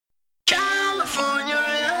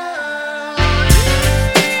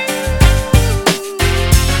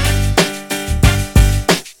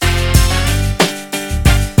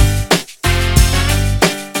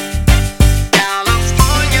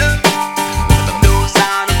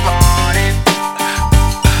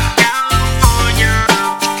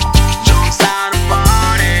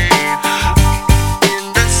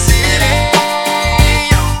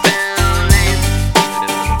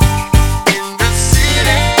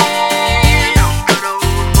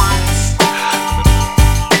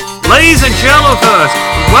Ladies and gentlemen,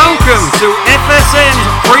 welcome to FSN's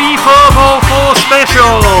Pre-FurBowl 4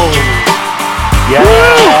 special. Yeah,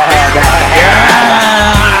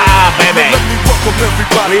 baby.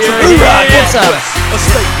 We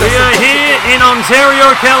are here in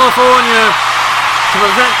Ontario, California to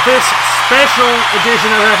present this special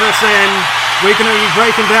edition of FSN. We're going to be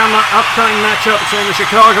breaking down the upcoming matchup between the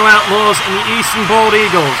Chicago Outlaws and the Easton Bald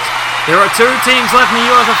Eagles. There are two teams left in the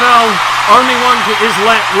UFFL. Only one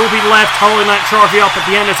will be left holding that trophy up at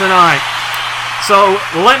the end of tonight. So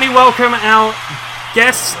let me welcome our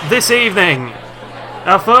guests this evening.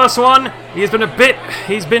 Our first one, he's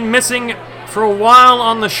been missing for a while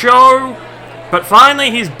on the show, but finally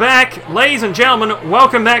he's back. Ladies and gentlemen,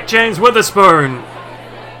 welcome back, James Witherspoon.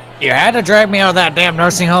 You had to drag me out of that damn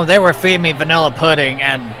nursing home. They were feeding me vanilla pudding,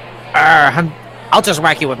 and I'll just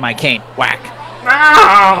whack you with my cane. Whack.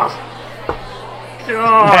 Ah!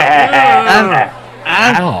 God.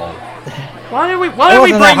 Ow. Why did we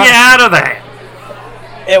bring you out of there?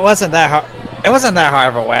 It wasn't that hard. It wasn't that hard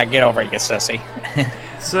of a whack. Get over it, you sissy.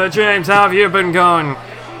 So, James, how have you been going?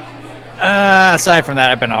 Aside from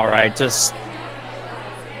that, I've been alright. Just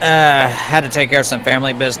had to take care of some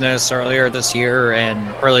family business earlier this year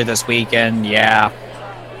and early this weekend. Yeah.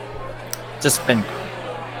 Just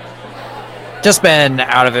been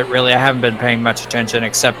out of it, really. I haven't been paying much attention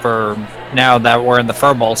except for now that we're in the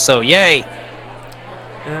FurBowl, so yay!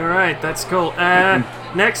 Alright, that's cool.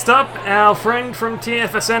 Next up, our friend from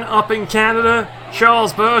TFSN up in Canada,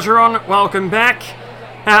 Charles Bergeron. Welcome back.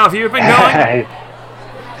 How have you been going?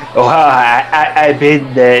 I've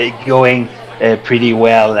been going pretty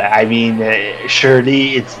well. I mean,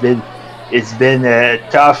 surely it's been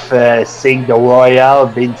tough seeing the Royal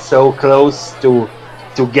being so close to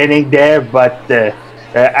getting there, but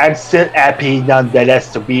I'm still happy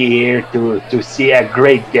nonetheless to be here to see a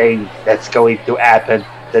great game that's going to happen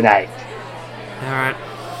tonight. Alright.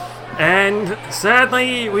 And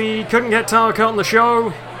sadly, we couldn't get Tarko on the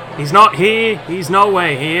show. He's not here. He's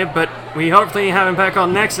nowhere here, but we hopefully have him back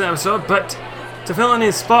on next episode. But to fill in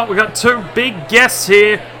his spot, we've got two big guests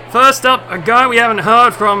here. First up, a guy we haven't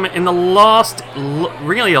heard from in the last,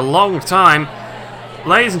 really a long time.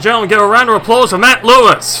 Ladies and gentlemen, give a round of applause for Matt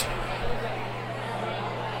Lewis.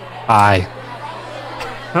 Hi.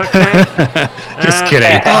 Okay. Just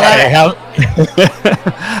kidding.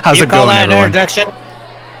 How's it going, everyone? Introduction?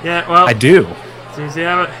 Yeah, well, I do.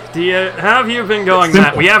 How have you been going,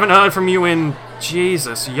 Matt? We haven't heard from you in,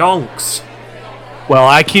 Jesus, yonks. Well,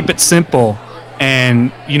 I keep it simple.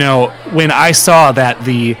 And, you know, when I saw that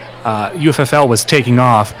the UFFL was taking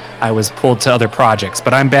off, I was pulled to other projects.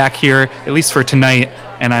 But I'm back here, at least for tonight,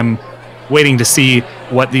 and I'm waiting to see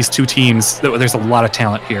what these two teams, there's a lot of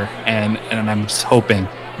talent here, and I'm just hoping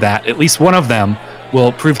that at least one of them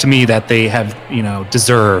will prove to me that they have, you know,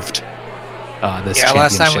 deserved this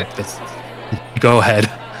championship. Go ahead.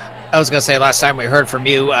 I was going to say, last time we heard from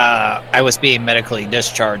you, I was being medically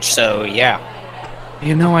discharged, so yeah.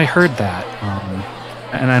 You know, I heard that,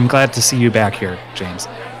 and I'm glad to see you back here, James.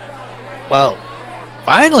 Well,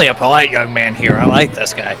 finally a polite young man here. I like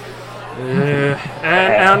this guy.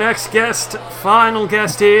 And our next guest, final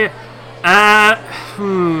guest here, we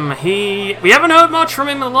haven't heard much from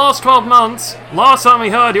him in the last 12 months. Last time we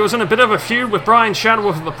heard, he was in a bit of a feud with Bryan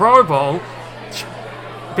Shadowolf at the Pro Bowl.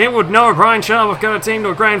 People would know Bryan Shadowolf got a team to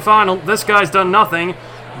a grand final. This guy's done nothing,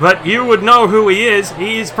 but you would know who he is.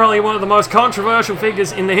 He's probably one of the most controversial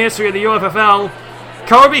figures in the history of the UFFL.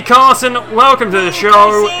 Coby Carson, welcome to the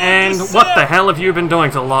show, and what the hell have you been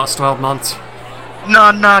doing for the last 12 months?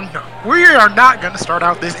 No. We are not going to start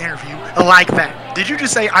out this interview like that. Did you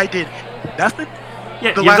just say I did nothing?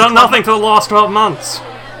 Yeah, you've done nothing for the last 12 months.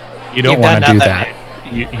 You don't want to do that.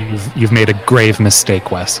 You've made a grave mistake,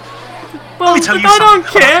 Wes. Well, I don't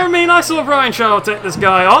care. I mean, I saw Bryan Shadowolf take this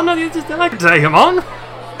guy on. I can take him on.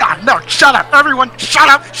 No, shut up, everyone. Shut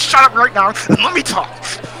up right now. And let me talk.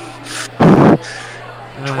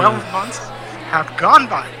 12 months have gone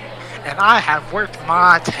by, and I have worked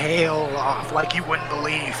my tail off like you wouldn't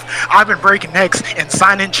believe. I've been breaking necks and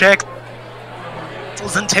signing checks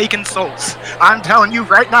and taking souls. I'm telling you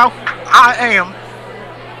right now, I'm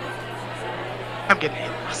getting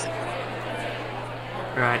hit.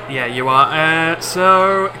 Right, yeah, you are.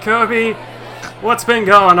 So, Coby, what's been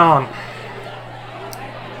going on?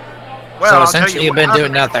 Well, so essentially you've been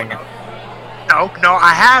doing nothing. No,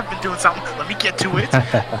 I have been doing something. Let me get to it.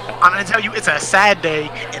 I'm going to tell you, it's a sad day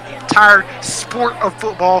in the entire sport of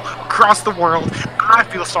football across the world. I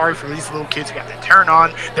feel sorry for these little kids who have to turn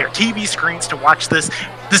on their TV screens to watch this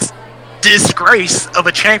disgrace of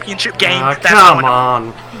a championship game. Come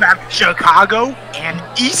on. Chicago and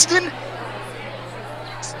Easton.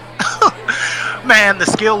 Man, the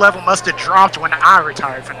skill level must have dropped when I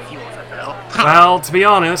retired from the UFFL. Well, to be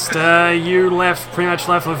honest, you pretty much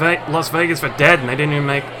left Las Vegas for dead, and they didn't even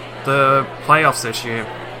make the playoffs this year.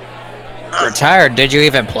 Retired? Did you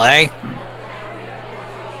even play?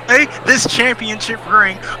 Hey, this championship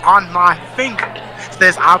ring on my finger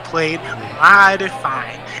says I played mighty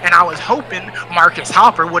fine. And I was hoping Marcus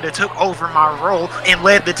Hopper would have took over my role and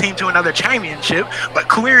led the team to another championship, but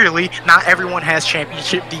clearly not everyone has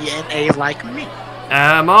championship DNA like me.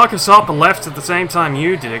 Marcus Hopper left at the same time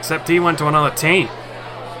you did, except he went to another team.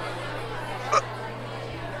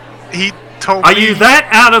 He told Are me... you that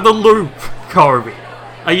out of the loop, Coby?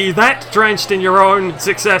 Are you that drenched in your own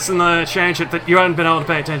success in the championship that you haven't been able to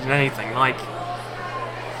pay attention to anything? Like,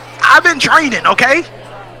 I've been training, okay?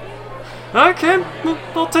 Okay,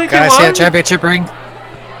 we'll take Can it. I see that championship ring?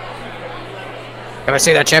 Can I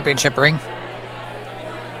see that championship ring?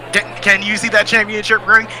 Can you see that championship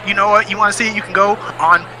ring? You know what? You want to see it? You can go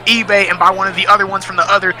on eBay and buy one of the other ones from the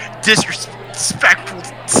other disrespectful,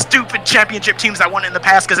 stupid championship teams that won it in the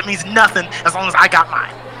past, because it means nothing as long as I got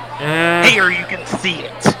mine. Here, you can see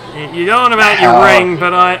it. You don't know about your ring,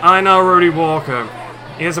 but I know Rudy Walker.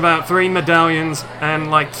 He has about 3 medallions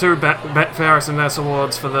and like 2 Bet Ferris Invest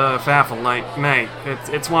awards for the FAFL. Like, mate,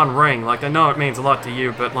 it's one ring. Like, I know it means a lot to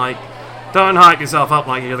you, but like, don't hype yourself up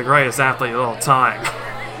like you're the greatest athlete of all time.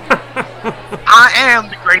 I am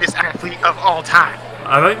the greatest athlete of all time.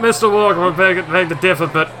 I think Mr. Walker would beg to differ,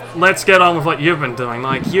 but let's get on with what you've been doing.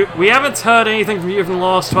 Like, we haven't heard anything from you from the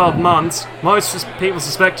last 12 months. Most people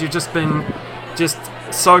suspect you've just been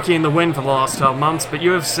soaking in the wind for the last 12 months, but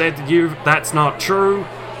you have said that's not true.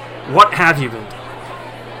 What have you been doing?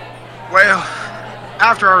 Well,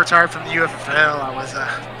 after I retired from the UFFL, I was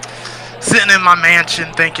sitting in my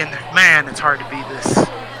mansion thinking, man, it's hard to be this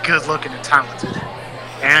good-looking and talented.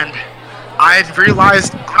 And I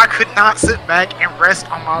realized I could not sit back and rest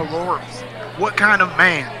on my laurels. What kind of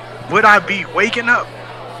man would I be waking up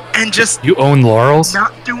and just You own laurels?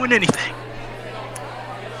 not doing anything?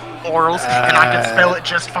 Laurels, and I can spell it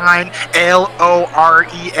just fine. Lorels.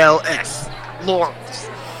 Laurels.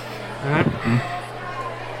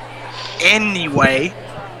 Anyway,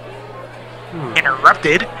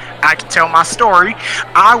 interrupted. I can tell my story.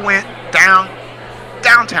 I went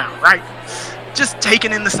downtown, right? Just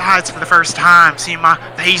taking in the sights for the first time, seeing my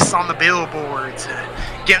face on the billboards,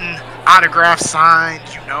 getting autographs signed,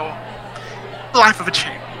 you know, the life of a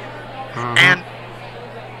champion. And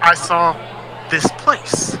I saw this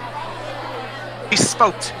place. He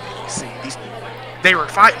spoke to me. You see, they were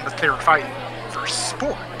fighting, but they were fighting for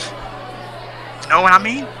sport. You know what I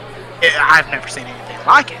mean? I've never seen anything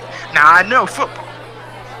like it. Now, I know football.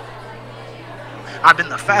 I've been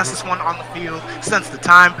the fastest one on the field since the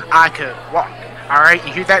time I could walk. Alright,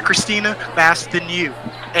 you hear that, Christina? Faster than you.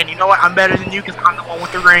 And you know what? I'm better than you because I'm the one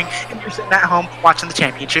with the ring, and you're sitting at home watching the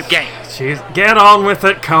championship game. Jeez, get on with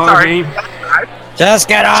it, Coby. Sorry. Just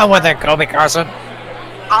get on with it, Coby Carson.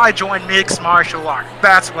 I joined mixed martial art.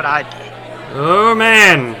 That's what I did. Oh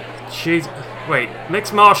man, jeez.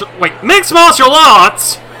 Mixed martial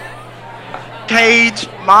arts. Cage,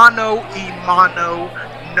 mano y mano.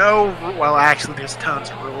 No, well, actually, there's tons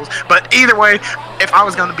of rules. But either way, if I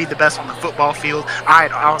was going to be the best on the football field,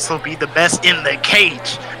 I'd also be the best in the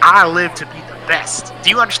cage. I live to be the best. Do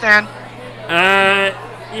you understand?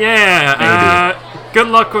 Yeah. Good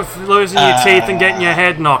luck with losing your teeth and getting your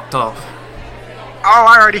head knocked off. Oh,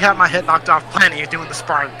 I already had my head knocked off plenty doing the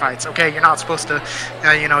sparring fights, okay? You're not supposed to,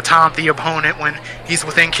 taunt the opponent when he's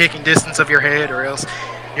within kicking distance of your head, or else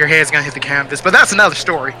your head's going to hit the canvas. But that's another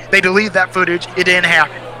story. They deleted that footage. It didn't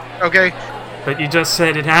happen, okay? But you just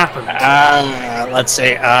said it happened. Let's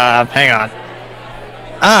see. Hang on.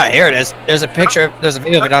 Here it is. There's a picture. There's a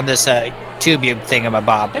video of it on this tube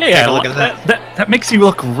thingamabob. Hey, Take a look at that. That makes you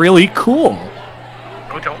look really cool.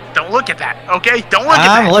 Oh, don't look at that, okay? Don't look at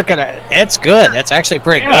that. I'm looking at it. It's good. It's actually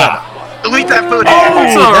pretty good. Delete that footage.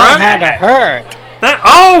 It's all right. That had to hurt.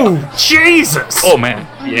 Oh, Jesus! Oh man.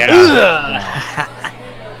 Yeah.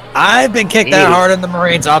 I've been kicked that hard in the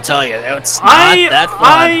Marines, I'll tell you. It's not that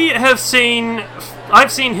fun.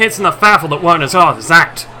 I've seen hits in the FAFL that weren't as hard as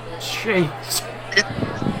that. Jeez.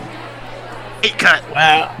 Eight cut.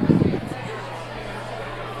 Well,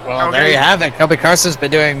 Okay. there you have it. Coby Carson's been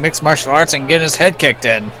doing mixed martial arts and getting his head kicked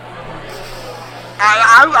in.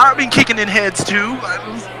 I've been kicking in heads too.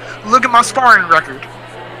 Look at my sparring record.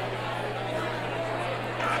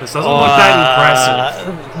 This doesn't look that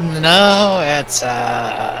impressive. No, it's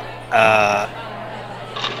I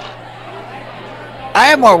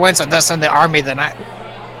have more wins with this in the army than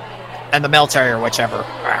and the military or whichever.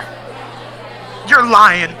 You're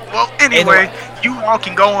lying. Well, anyway, you all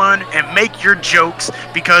can go on and make your jokes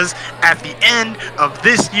because at the end of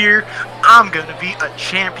this year, I'm gonna be a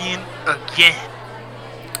champion again.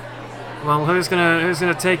 Well, who's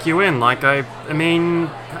gonna take you in? Like, I mean,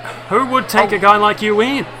 who would take a guy like you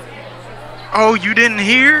in? Oh, you didn't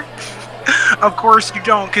hear? Of course you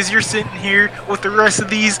don't, because you're sitting here with the rest of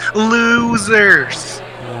these losers.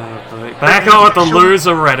 Back on with the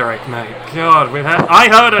loser rhetoric, mate. God, I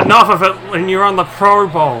heard enough of it when you're on the Pro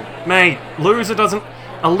Bowl. Mate,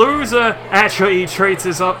 a loser actually treats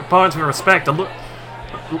his opponents with respect. The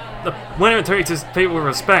winner treats his people with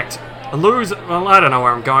respect. A loser, well, I don't know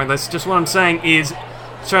where I'm going. That's just what I'm saying is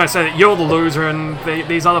trying to say that you're the loser and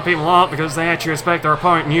these other people aren't because they actually respect their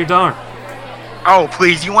opponent and you don't. Oh,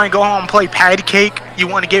 please, you want to go home and play patty cake? You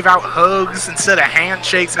want to give out hugs instead of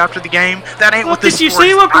handshakes after the game? That ain't what this Did you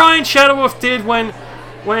see what Bryan Shadowolf did when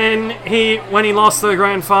he lost the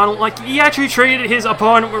grand final? Like, he actually treated his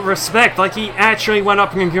opponent with respect. Like, he actually went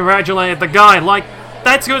up and congratulated the guy. Like,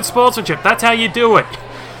 that's good sportsmanship. That's how you do it.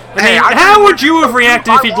 I mean, how would you have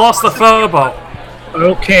reacted if he'd lost the FurBowl?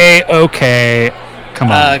 Okay. Come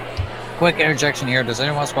on. Quick interjection here. Does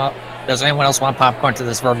anyone else want popcorn to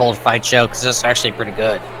this verbal fight show? Because this is actually pretty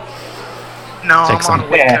good. No, I'm on a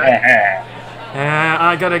week. Yeah,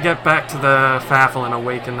 I gotta get back to the FAFL in a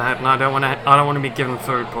week and that, and I don't want to be given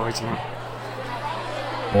food poisoning.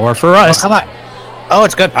 More for us. Oh, come on. Oh,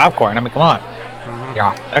 it's good popcorn. I mean, come on.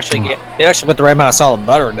 Yeah, they actually put the right amount of solid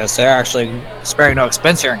butter in this. They're actually sparing no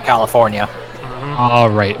expense here in California. All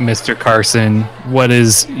right, Mr. Carson, what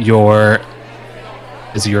is your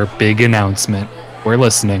big announcement? We're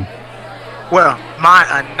listening. Well, my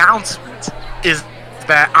announcement is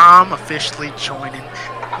that I'm officially joining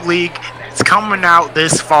a league that's coming out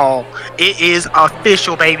this fall. It is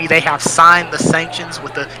official, baby. They have signed the sanctions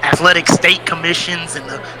with the athletic state commissions and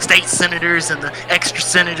the state senators and the extra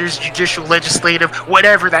senators, judicial, legislative,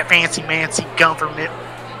 whatever that fancy-mancy government.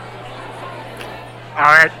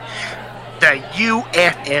 All right. The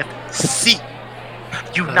UFFC,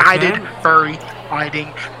 United Furry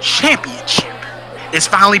Fighting Championship, is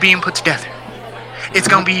finally being put together. It's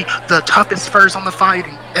going to be the toughest furs on the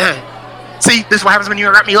fighting. See, this is what happens when you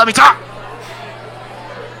interrupt me. Let me talk.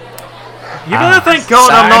 You better thank God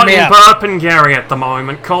I'm not in Burpengary at the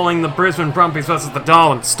moment, calling the Brisbane Brumbies versus the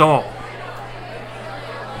Darwin Storm.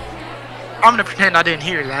 I'm going to pretend I didn't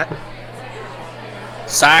hear that.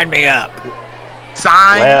 Sign me up.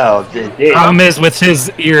 Sign. Well, the problem is with his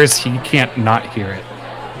ears, he can't not hear it.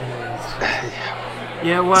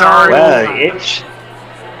 Yeah, well... Sorry. Well,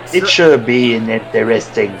 it should be an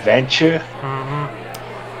interesting venture.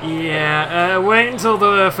 Yeah, wait until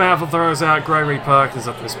the FAFL throws out Gregory Perkins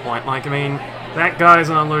at this point. Like, I mean, that guy's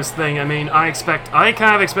on a loose thing. I mean, I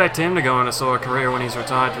kind of expect him to go on a sort of career when he's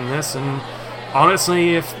retired from this, and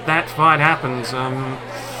honestly, if that fight happens,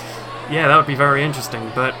 yeah, that would be very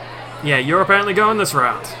interesting. But, yeah, you're apparently going this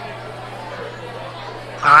route.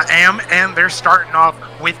 I am, and they're starting off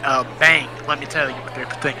with a bang. Let me tell you what they're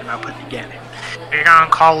thinking about putting together. They're going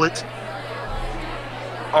to call it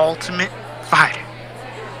Ultimate Fighter.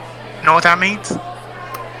 You know what that means?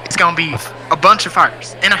 It's going to be a bunch of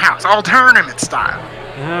fighters in a house, all tournament style.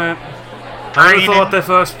 Yeah. I would have thought their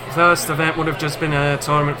first event would have just been a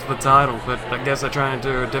tournament for the title, but I guess they're trying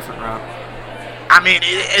to do a different route. I mean,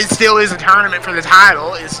 it still is a tournament for the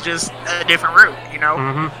title. It's just a different route, you know?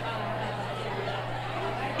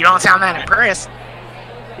 You don't sound that impressed.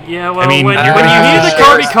 Yeah, well, when you hear that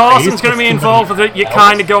Coby Carson's going to be involved with it, you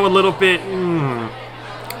kind of go a little bit,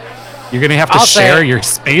 You're going to have to share your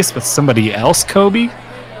space with somebody else, Coby?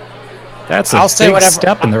 That's a big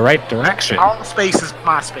step in the right direction. All space is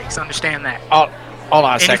my space. Understand that. Hold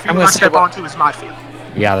on a second. I'm going to step onto is my field.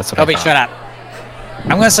 Yeah, that's what Coby, shut up.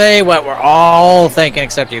 I'm going to say what we're all thinking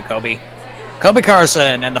except you, Coby. Coby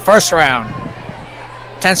Carson in the first round.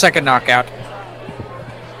 10-second knockout.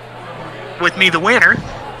 With me, the winner.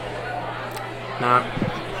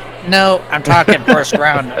 No, I'm talking first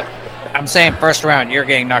round. I'm saying first round, you're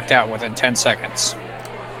getting knocked out within 10 seconds.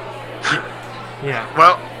 Yeah.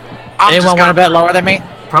 Well, anyone want to bet lower than me?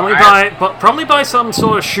 Probably by some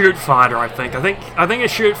sort of shoot fighter, I think. I think a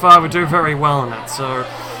shoot fighter would do very well in that, so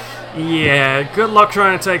yeah, good luck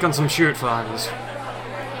trying to take on some shoot fighters.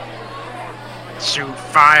 Shoot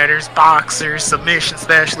fighters, boxers, submission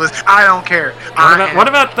specialists, I don't care. What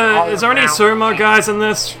about is there any sumo guys in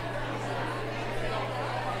this?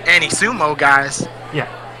 Any sumo guys? Yeah.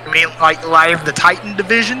 I mean, like the Titan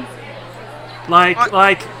division? Like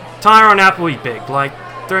Tyrone Appleby big, like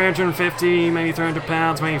 350, maybe 300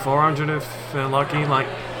 pounds, maybe 400 if they're lucky. Like,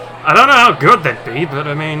 I don't know how good that'd be, but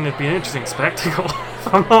I mean, it'd be an interesting spectacle,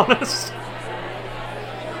 if I'm honest.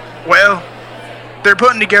 Well, they're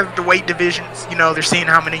putting together the weight divisions. You know, they're seeing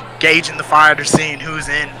how many gauging the fighters, seeing who's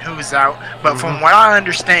in, who's out. But from what I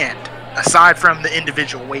understand, aside from the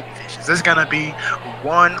individual weight divisions, there's gonna be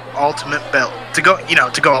one ultimate belt to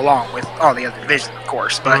go along with all the other divisions, of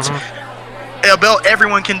course. But a belt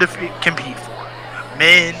everyone can compete for.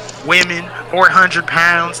 Men, women, 400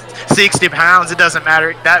 pounds, 60 pounds, it doesn't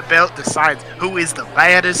matter. That belt decides who is the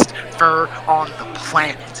baddest fur on the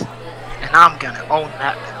planet. And I'm gonna own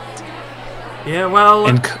that belt. Yeah, well...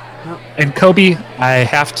 And Coby, I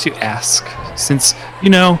have to ask, since,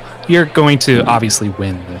 you're going to obviously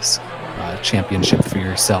win this championship for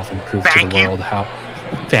yourself and prove to the world how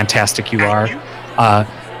fantastic you are.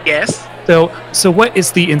 Yes. So what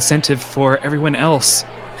is the incentive for everyone else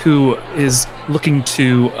who is looking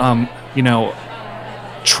to,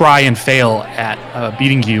 try and fail at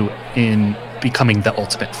beating you in becoming the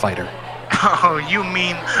ultimate fighter? Oh, you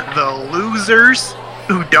mean the losers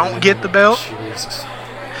who don't get the belt? Jesus.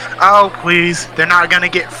 Oh, please. They're not going to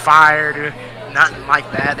get fired or nothing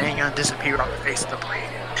like that. They ain't going to disappear on the face of the planet.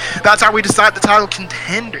 That's how we decide the title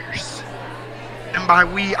contenders. And by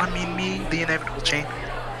we, I mean me, the inevitable champion.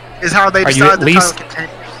 Is how they decide the title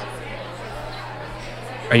contenders.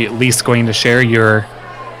 Are you at least going to share your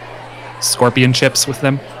scorpion chips with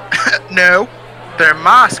them? No. They're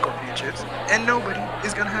my scorpion chips, and nobody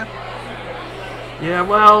is going to have them. Yeah,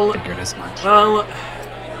 well... Figured as much. Well,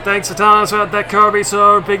 thanks for telling us about that, Coby.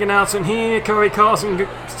 So, big announcement here. Coby Carson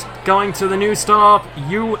going to the new start,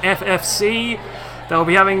 UFFC. They'll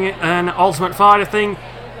be having an Ultimate Fighter thing.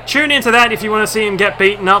 Tune into that if you want to see him get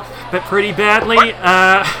beaten up, but pretty badly.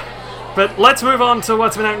 But let's move on to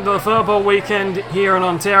what's been happening to the FurBowl weekend here in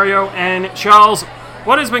Ontario. And Charles,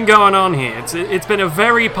 what has been going on here? It's been a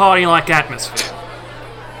very party-like atmosphere.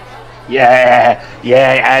 Yeah,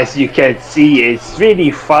 as you can see, it's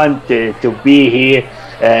really fun to be here,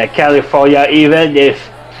 California, even if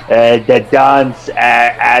the Dons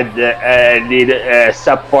had a little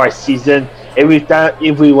subpar season.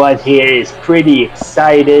 Everyone here is pretty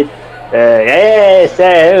excited. Yes,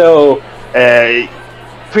 hello.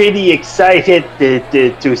 Pretty excited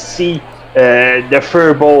to see the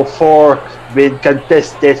FurBowl 4 being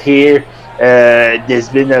contested here. There's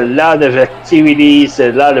been a lot of activities,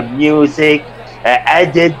 a lot of music. I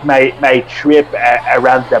did my trip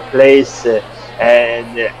around the place,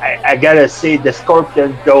 and I gotta say the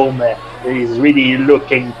Scorpion Dome is really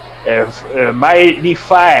looking mighty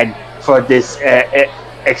fine for this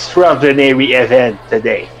extraordinary event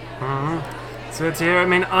today. So it's here. I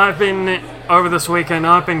mean, I've been over this weekend.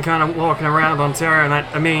 I've been kind of walking around Ontario,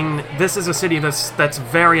 and this is a city that's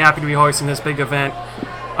very happy to be hosting this big event.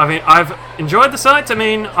 I mean, I've enjoyed the sights. I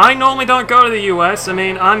mean, I normally don't go to the US. I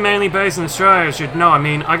mean, I'm mainly based in Australia, as you'd know. I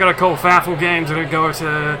mean, I got a couple FAFL games that go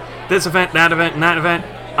to this event, that event, and that event.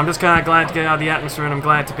 I'm just kind of glad to get out of the atmosphere, and I'm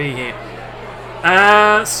glad to be here.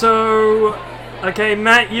 Okay,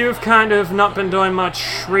 Matt, you've kind of not been doing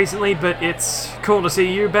much recently, but it's cool to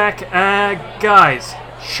see you back. Guys,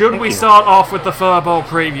 should we start off with the FurBowl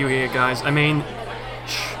preview here, guys? I mean...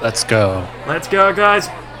 Let's go. Let's go, guys.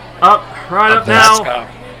 Up now. Let's go.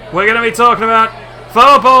 We're going to be talking about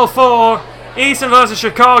FurBowl 4, Easton versus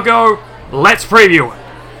Chicago. Let's preview it.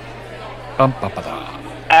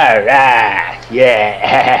 Alright,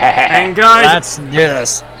 yeah. And guys... Let's do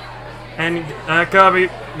this. And, Coby,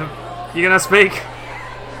 you gonna speak?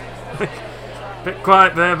 Bit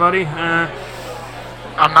quiet there, buddy.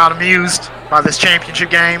 I'm not amused by this championship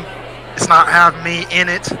game. It's not having me in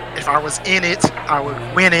it. If I was in it, I would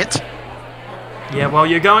win it. Yeah, well,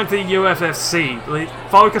 you're going to the UFFC.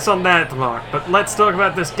 Focus on that at the moment. But let's talk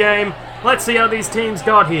about this game. Let's see how these teams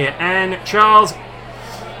got here. And, Charles,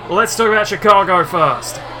 let's talk about Chicago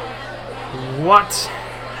first.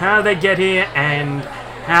 How did they get here, and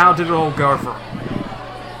how did it all go for them?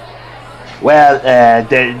 Well,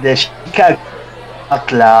 the Chicago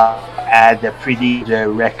Outlaw had a pretty good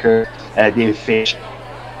record. They finished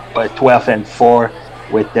 12-4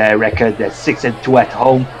 with a record 6-2 at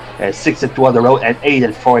home, 6-2 on the road, and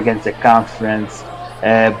 8-4 against the conference.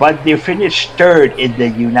 But they finished third in the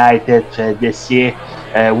United this year.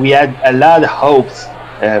 We had a lot of hopes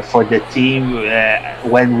for the team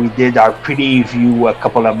when we did our preview a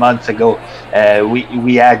couple of months ago.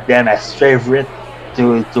 We had them as favorite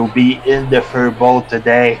to be in the FurBowl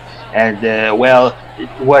today, and it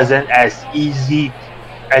wasn't as easy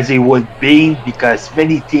as it would be because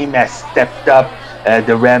many teams have stepped up.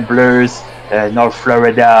 The Ramblers, North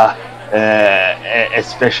Florida,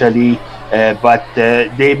 especially, but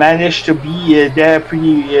they managed to be there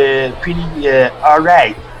pretty all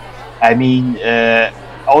right. I mean,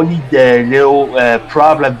 only the little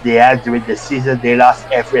problem they had during the season, they lost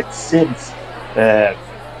Everett Sims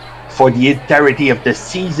for the entirety of the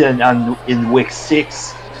season in week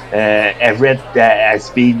 6. Everett has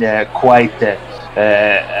been quite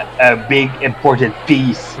a big important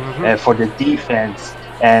piece for the defense,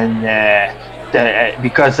 and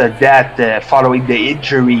because of that, following the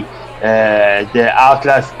injury, the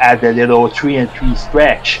Outlaws had a little 3-3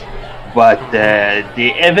 stretch, but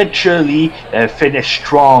they eventually finished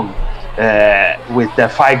strong with the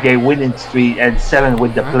 5-game winning streak and 7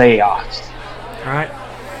 with the playoffs. All right.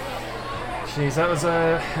 Jeez, that was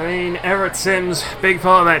Everett Sims, big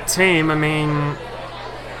part of that team.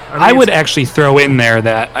 I would actually throw in there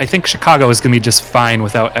that I think Chicago is going to be just fine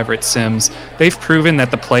without Everett Sims. They've proven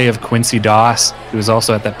that the play of Quincy Doss, who is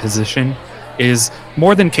also at that position, is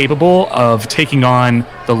more than capable of taking on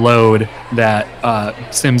the load that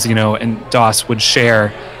Sims, and Doss would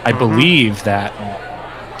share. I believe that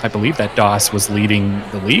Doss was leading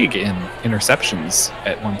the league in interceptions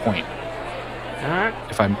at one point,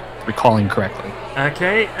 if I'm recalling correctly.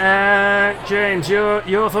 Okay, James,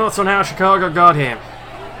 your thoughts on how Chicago got here?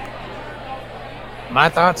 My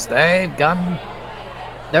thoughts, they're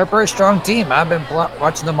a pretty strong team. I've been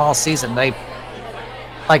watching them all season. They,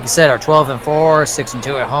 like you said, are 12-4,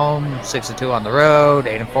 6-2 at home, 6-2 on the road,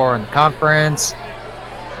 8-4 in the conference.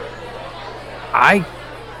 I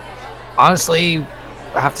honestly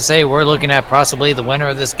have to say we're looking at possibly the winner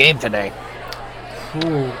of this game today.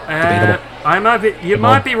 Ooh, you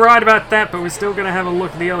might be right about that, but we're still going to have a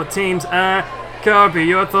look at the other teams. Coby,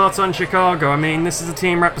 your thoughts on Chicago? This is a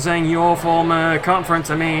team representing your former conference.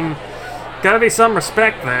 Gotta be some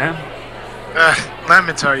respect there. Let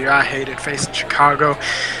me tell you, I hated facing Chicago.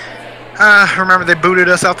 Remember they booted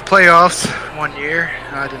us out the playoffs one year.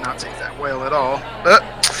 I did not take that well at all. But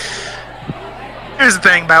here's the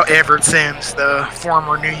thing about Everett Sims, the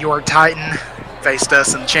former New York Titan, faced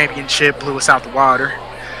us in the championship, blew us out the water.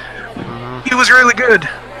 He was really good.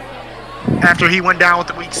 After he went down with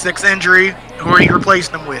the week 6 injury, who he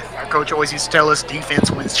replaced him with? Our coach always used to tell us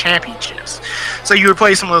defense wins championships. So you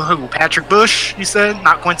replace him with who? Patrick Bush, you said?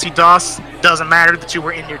 Not Quincy Doss. Doesn't matter. The two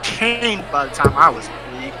were interchanged by the time I was in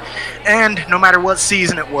the league. And no matter what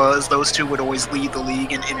season it was, those two would always lead the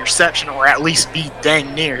league in interception, or at least be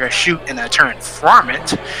dang near a shoot and a turn from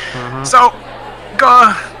it. So,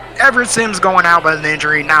 Everett Sims going out by an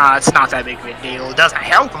injury, it's not that big of a deal. It doesn't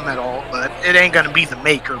help him at all, but it ain't going to be the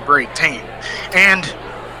make or break team. And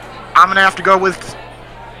I'm going to have to go with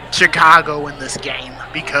Chicago in this game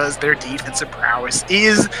because their defensive prowess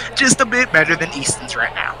is just a bit better than Easton's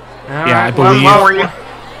right now. I believe.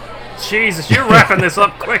 Jesus, you're wrapping this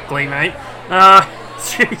up quickly, mate.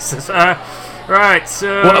 Jesus. Right,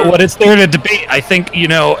 so... What is there to debate? I think,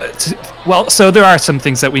 so there are some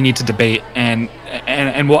things that we need to debate, and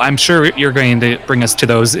well, I'm sure you're going to bring us to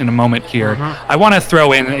those in a moment here. I want to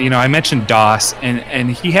throw in, I mentioned Doss,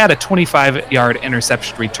 and he had a 25-yard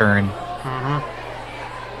interception return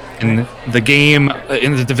in the game,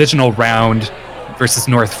 in the divisional round versus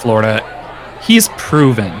North Florida. He's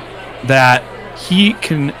proven that he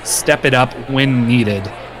can step it up when needed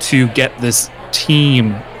to get this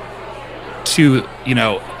team to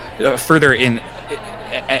further in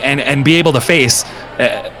and be able to face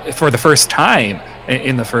for the first time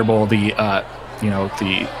in the FurBowl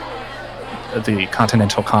the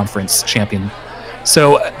Continental Conference champion.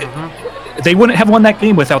 So they wouldn't have won that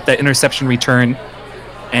game without that interception return,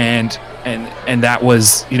 and that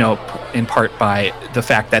was in part by the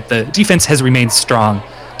fact that the defense has remained strong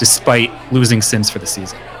despite losing Sims for the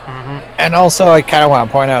season. And also, I kind of want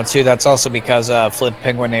to point out, too, that's also because Flip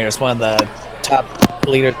Penguinator is one of the top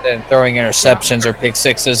leaders in throwing interceptions or pick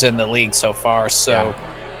sixes in the league so far. So,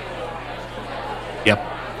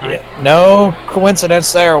 no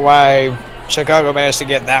coincidence there why Chicago managed to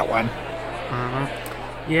get that one.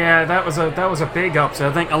 Yeah, that was a big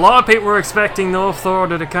upset. I think a lot of people were expecting North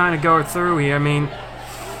Florida to kind of go through here.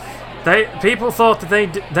 People thought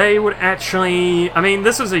that they would actually...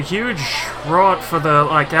 this was a huge rot for the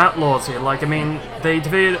Outlaws here. They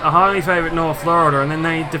defeated a highly favored North Florida, and then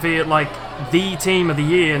they defeated the team of the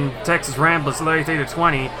year in Texas Ramblers,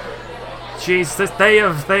 33-20. Jeez, they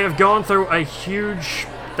have gone through a huge...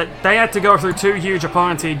 They had to go through 2 huge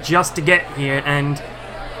opponents here just to get here, and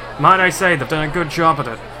might I say they've done a good job at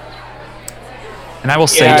it. And I will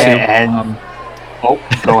say too.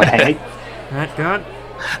 Go ahead. Right, good.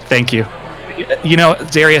 Thank you.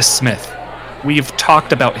 Darius Smith, we've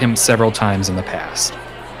talked about him several times in the past.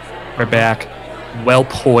 We're back, well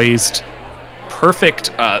poised,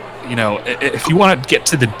 perfect. If you want to get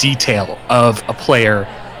to the detail of a player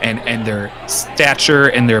and their stature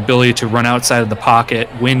and their ability to run outside of the pocket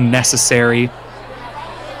when necessary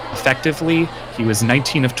effectively. He was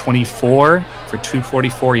 19 of 24 for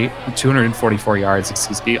 244 yards,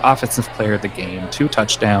 offensive player of the game, 2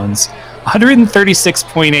 touchdowns,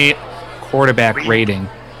 136.8 quarterback rating.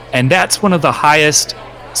 And that's one of the highest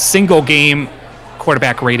single game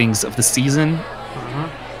quarterback ratings of the season.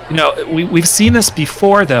 You know, we've seen this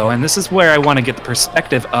before, though, and this is where I want to get the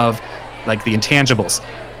perspective of, like, the intangibles.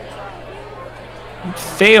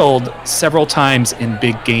 Failed several times in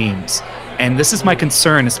big games. And this is my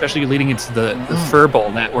concern, especially leading into the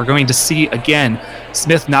FurBowl, that we're going to see, again,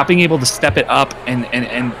 Smith not being able to step it up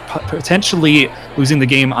and potentially losing the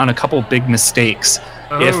game on a couple big mistakes.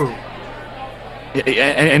 And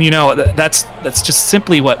you know, that's just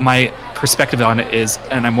simply what my perspective on it is,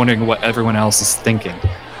 and I'm wondering what everyone else is thinking.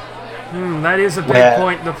 That is a big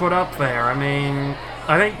point to put up there. I mean,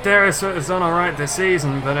 I think Darius has done all right this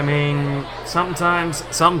season, but I mean, sometimes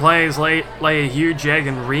some players lay a huge egg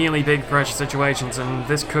in really big pressure situations, and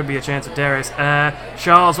this could be a chance of Darius.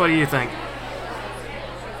 Charles, what do you think?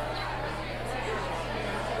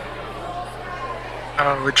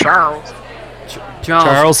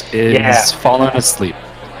 Charles is falling asleep.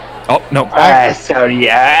 Oh, no. Sorry,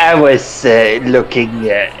 I was looking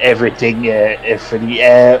everything for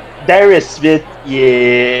the... Darius Smith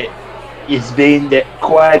he's been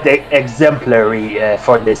quite exemplary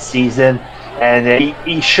for this season, and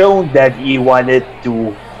he shown that he wanted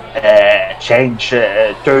to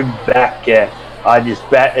turn back on his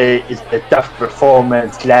tough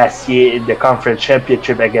performance last year in the conference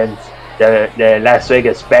championship against the Las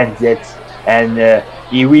Vegas Bandits, and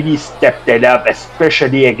he really stepped it up,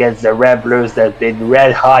 especially against the Ramblers that have been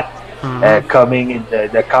red hot coming in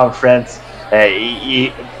the conference.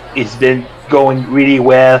 He's been going really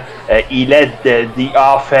well. He led the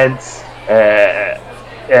offense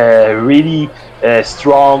really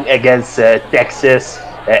strong against Texas,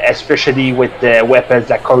 especially with weapons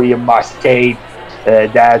like Corey Martineau.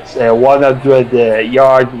 That's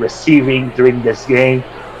 100-yard receiving during this game.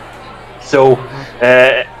 So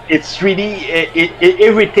it's really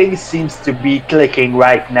everything seems to be clicking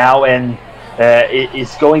right now, and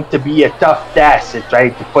it's going to be a tough task to try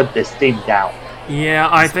to put this team down. Yeah,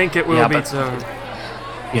 I think it will be too.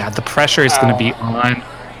 Yeah, the pressure is going to be on.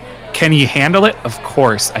 Can he handle it? Of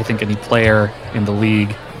course. I think any player in the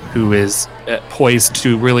league who is poised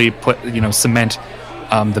to really cement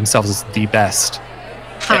themselves as the best.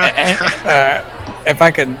 If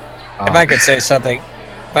I could say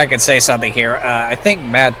something here, I think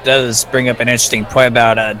Matt does bring up an interesting point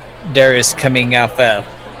about Darius coming off,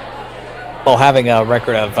 having a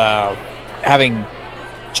record of having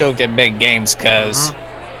choked in big games, because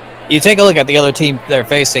you take a look at the other team they're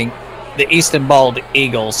facing, the Easton Bald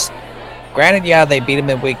Eagles. Granted, they beat them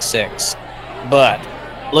in week 6, but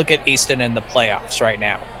look at Easton in the playoffs right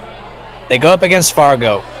now. They go up against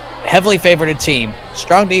Fargo, heavily favored team,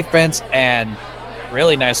 strong defense, and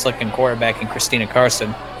really nice looking quarterback in Christina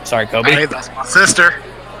Carson. Sorry, Coby. Hey, that's my sister.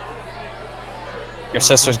 Your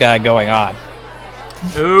sister's got it going on.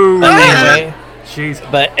 Ooh. Anyway. Jeez.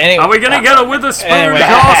 But anyway, are we gonna get a Witherspoon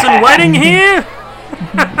Carson wedding here?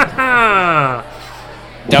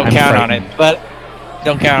 Don't count on it. But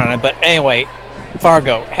anyway,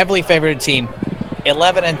 Fargo, heavily favored team,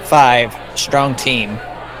 11-5, strong team.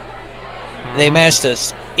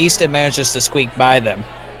 Easton manages to squeak by them.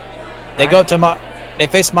 They go up to they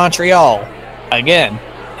face Montreal, again,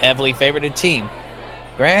 heavily favored team.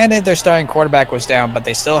 Granted, their starting quarterback was down, but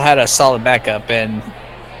they still had a solid backup in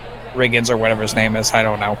Riggins or whatever his name is. I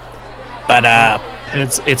don't know, but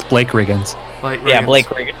it's Blake Riggins. Yeah, Blake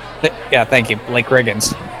Riggins. Yeah, thank you, Blake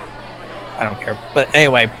Riggins. I don't care, but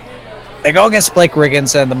anyway, they go against Blake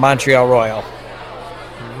Riggins and the Montreal Royal,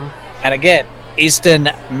 and again, Easton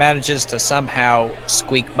manages to somehow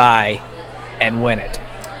squeak by and win it.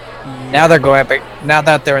 Now they're going up. Now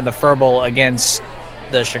that they're in the FurBowl against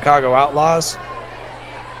the Chicago Outlaws,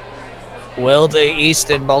 will the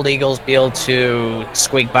Easton Bald Eagles be able to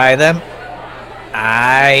squeak by them?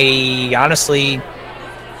 I honestly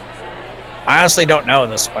don't know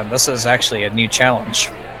this one. This is actually a new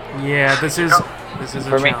challenge. Yeah, this is a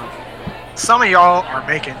challenge. Some of y'all are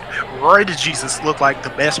making Roy DeJesus look like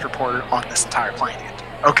the best reporter on this entire planet.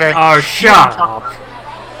 Okay? Oh, shut up.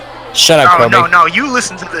 Shut up, Coby. No, you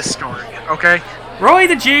listen to this story, okay? Roy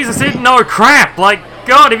DeJesus didn't know crap. Like,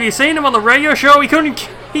 God, have you seen him on the radio show? He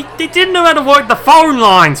didn't know how to work the phone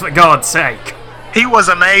lines, for God's sake. He was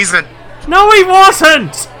amazing. No, he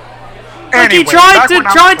wasn't. Like, Anyway, he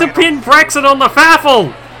tried to pin Brexit on the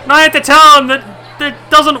faffle. And I had to tell him that it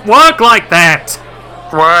doesn't work like that.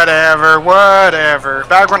 Whatever.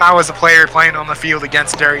 Back when I was a player playing on the field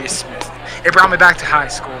against Darius Smith, it brought me back to high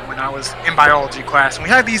school when I was in biology class. And we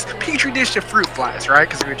had these petri dish of fruit flies, right?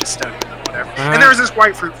 Because we were just studying them, whatever. And there was this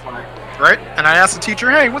white fruit fly, right? And I asked the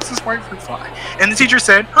teacher, hey, what's this white fruit fly? And the teacher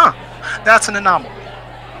said, that's an anomaly.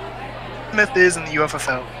 Smith is in the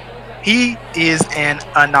UFFL. He is an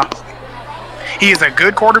anomaly. He is a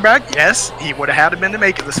good quarterback. Yes, he would have had been to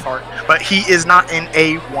make it this far. But he is not an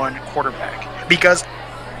A1 quarterback because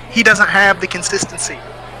he doesn't have the consistency,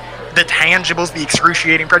 the tangibles, the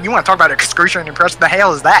excruciating pressure. You want to talk about excruciating pressure? The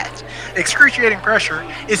hell is that? Excruciating pressure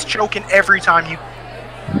is choking every time you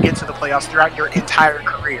get to the playoffs throughout your entire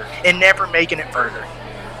career and never making it further.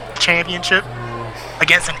 Championship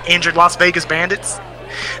against an injured Las Vegas Bandits?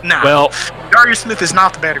 Nah. Well, Darius Smith is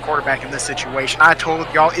not the better quarterback in this situation. I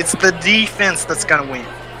told y'all, it's the defense that's going to win.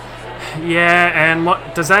 Yeah, and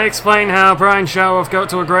what does that explain how Bryan Shadowolf got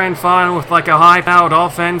to a grand final with like a high-powered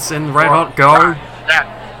offense and red hot goal?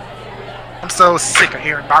 I'm so sick of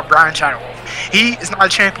hearing about Bryan Shadowolf. He is not a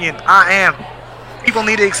champion. I am. People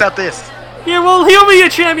need to accept this. Yeah, well, he'll be a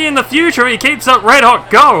champion in the future if he keeps up red hot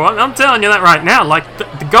go. I'm telling you that right now. Like,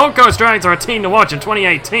 the Gold Coast Dragons are a team to watch in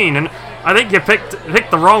 2018, and I think you picked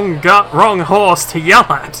the wrong horse to yell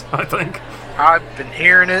at, I think. I've been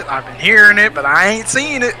hearing it, but I ain't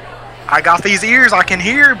seeing it. I got these ears I can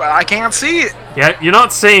hear, but I can't see it. Yeah, you're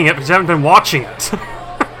not seeing it because you haven't been watching it.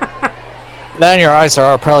 Then your eyes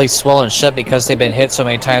are probably swollen shut because they've been hit so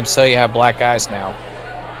many times, so you have black eyes now.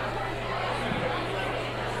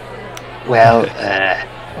 Well,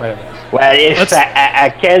 if I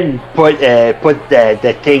can put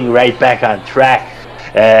the thing right back on track,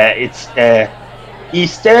 it's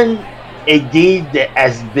Easton indeed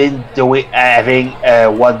has been having a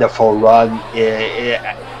wonderful run.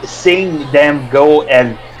 Seeing them go,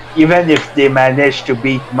 and even if they managed to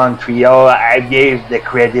beat Montreal, I gave the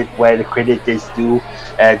credit where the credit is due.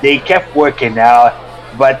 They kept working out,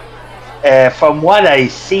 but from what I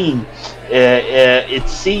seen, it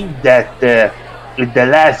seemed that in the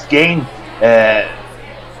last game,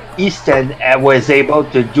 Easton was able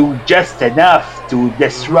to do just enough to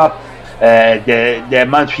disrupt the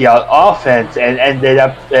Montreal offense and ended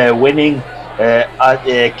up winning,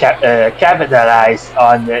 capitalize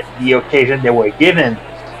on the occasion they were given.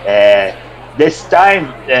 This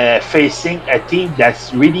time, facing a team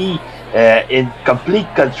that's really in complete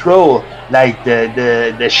control, like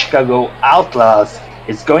the Chicago Outlaws,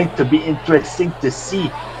 it's going to be interesting to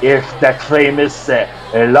see if that famous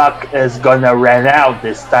luck is gonna run out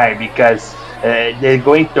this time, because they're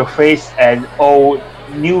going to face an old,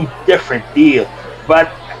 new, different deal.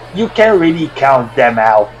 But you can't really count them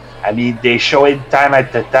out. I mean, they show it time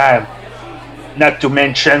after time. Not to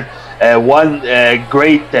mention one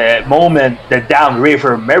great moment, the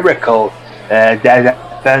Downriver Miracle that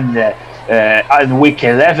happened on week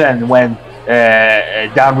 11 when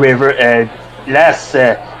Downriver last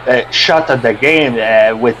shot of the game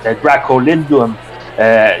with Draco Lindum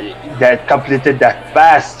that completed that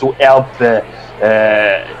pass to help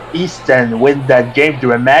Easton win that game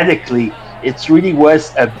dramatically. It really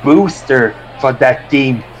was a booster for that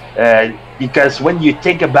team, because when you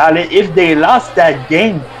think about it, if they lost that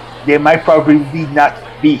game, they might probably not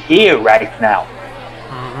be here right now.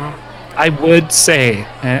 I would say,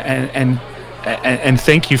 and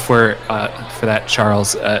thank you for that,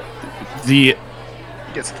 Charles. The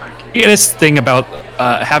biggest thing about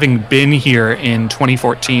having been here in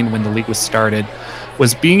 2014 when the league was started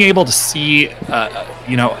was being able to see,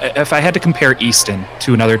 if I had to compare Easton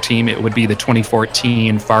to another team, it would be the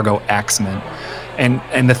 2014 Fargo Axemen.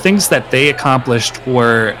 And the things that they accomplished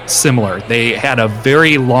were similar. They had a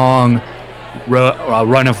very long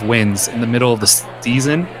run of wins in the middle of the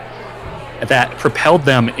season that propelled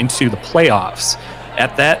them into the playoffs.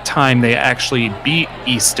 At that time, they actually beat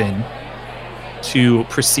Easton to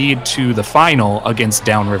proceed to the final against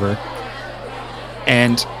Downriver.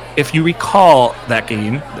 And if you recall that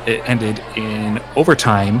game, it ended in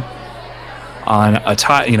overtime on a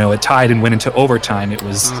tie. It tied and went into overtime. It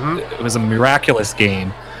was a miraculous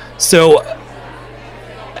game. So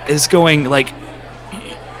it's going like,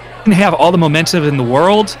 you can have all the momentum in the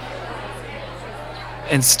world,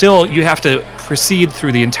 and still you have to proceed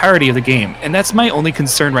through the entirety of the game. And that's my only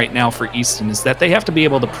concern right now for Easton, is that they have to be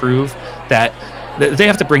able to prove that they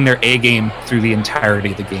have to bring their A game through the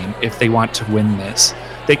entirety of the game if they want to win this.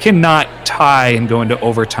 They cannot tie and go into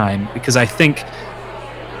overtime, because I think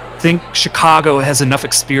Chicago has enough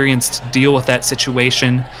experience to deal with that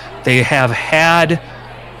situation. They have had,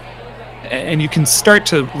 and you can start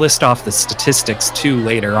to list off the statistics too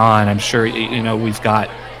later on. I'm sure we've got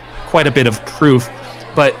quite a bit of proof,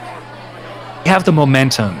 but have the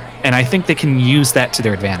momentum, and I think they can use that to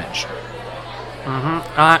their advantage.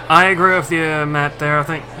 I agree with you, Matt, there. I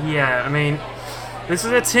think, I mean, this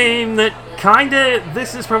is a team that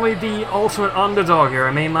this is probably the ultimate underdog here.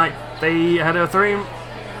 I mean, like, they had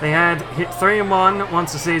hit 3-1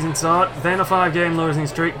 once the season started, then a 5-game losing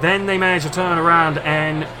streak, then they managed to turn around,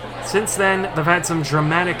 and since then they've had some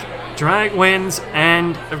dramatic wins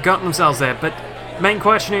and have gotten themselves there. But the main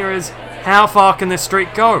question here is, how far can this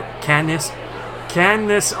streak go? Can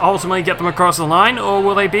this ultimately get them across the line, or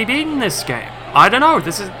will they be beaten this game? I don't know.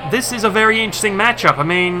 This is a very interesting matchup. I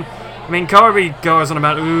mean, Coby goes on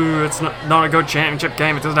about, it's not a good championship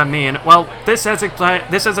game, it doesn't have me in it. Well, this has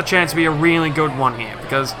a chance to be a really good one here,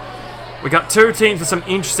 because we got two teams with some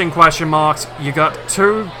interesting question marks. You got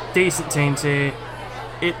two decent teams here.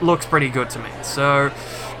 It looks pretty good to me. So,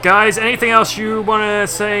 guys, anything else you want to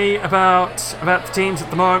say about the teams at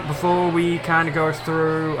the moment before we kind of go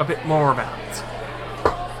through a bit more about it?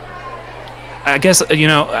 I guess,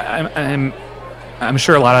 I'm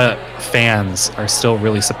sure a lot of fans are still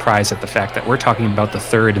really surprised at the fact that we're talking about the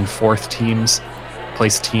third and fourth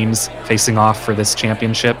place teams facing off for this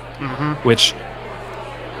championship, which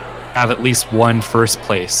have at least one first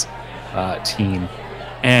place team.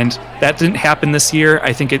 And that didn't happen this year.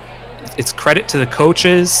 I think it's credit to the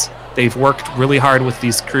coaches. They've worked really hard with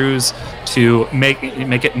these crews to make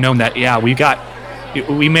it known that,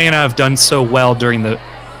 we may not have done so well during the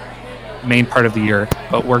main part of the year,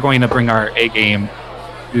 but we're going to bring our A game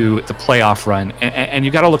to the playoff run, and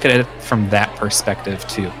you got to look at it from that perspective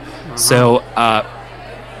too. So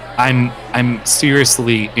I'm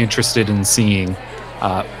seriously interested in seeing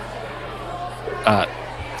the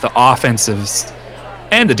offensives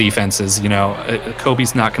and the defenses.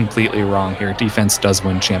 Coby's not completely wrong here. Defense does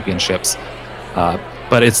win championships,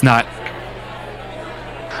 but it's not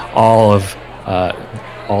all of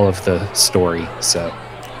the story. So.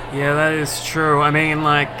 Yeah, that is true. I mean,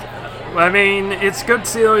 it's good to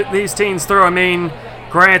see these teams through. I mean,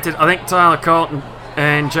 granted, I think Tyler Colton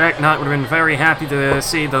and Jack Knight would have been very happy to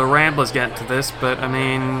see the Ramblers get to this, but, I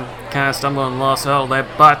mean, kind of stumbled and lost hurdle there.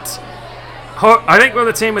 But I think with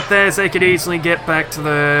a team with theirs, they could easily get back to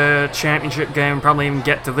the championship game and probably even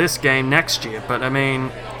get to this game next year. But, I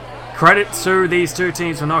mean, credit to these two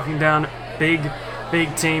teams for knocking down big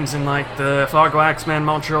teams in like the Fargo Axemen,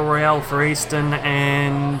 Montreal Royale for Easton,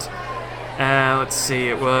 and let's see,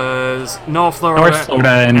 it was North Florida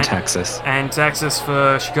and Texas. And Texas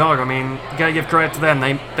for Chicago. I mean, you gotta give credit to them.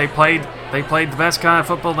 They played the best kind of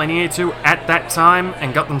football they needed to at that time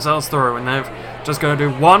and got themselves through, and they've just going to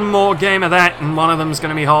do one more game of that, and one of them is going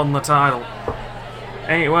to be holding the title.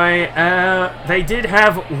 Anyway, they did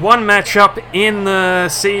have one matchup in the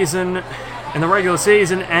regular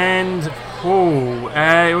season, and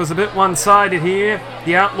it was a bit one-sided here.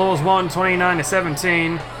 The Outlaws won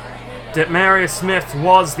 29-17. Demarius Smith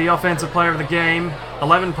was the offensive player of the game.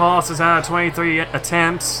 11 passes out of 23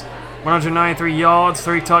 attempts, 193 yards,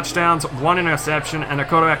 3 touchdowns, 1 interception, and a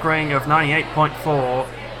quarterback rating of 98.4,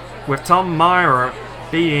 with Tom Myra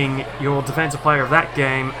being your defensive player of that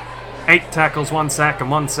game. 8 tackles, 1 sack,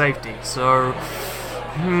 and 1 safety. So,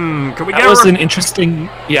 could we get an interesting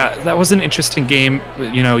game.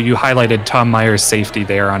 You highlighted Tom Meyer's safety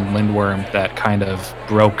there on Lindworm. That kind of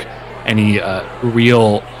broke any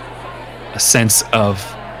real sense of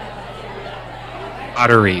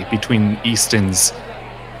camaraderie between Easton's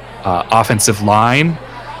offensive line,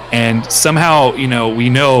 and somehow we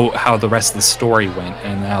know how the rest of the story went,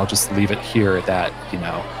 and I'll just leave it here that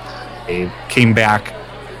they came back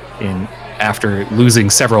after losing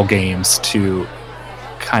several games to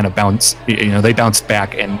kind of bounce. They bounced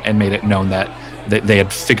back and made it known that they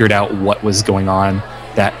had figured out what was going on,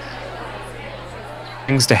 that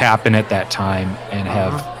things to happen at that time, and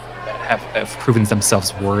have proven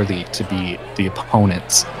themselves worthy to be the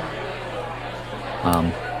opponents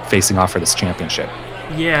facing off for this championship.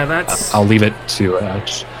 Yeah, that's. I'll leave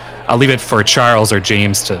it for Charles or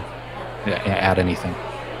James to add anything.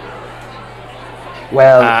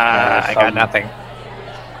 Well, I got nothing.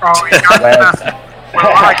 Oh, you got nothing.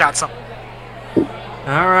 Well, I got something.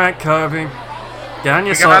 All right, Coby, get on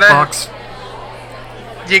your soapbox.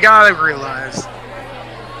 You gotta realize,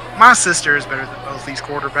 my sister is better than both these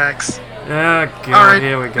quarterbacks. Yeah, God, all right,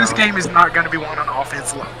 here we go. This game is not going to be won on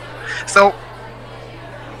offense alone. So,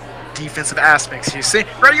 defensive aspects. You see,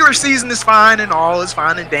 regular season is fine and all, is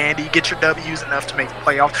fine and dandy. You get your W's enough to make the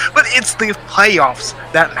playoffs, but it's the playoffs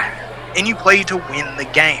that matter, and you play to win the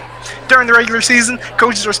game. During the regular season,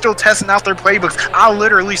 coaches are still testing out their playbooks. I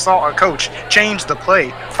literally saw a coach change the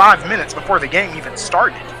play 5 minutes before the game even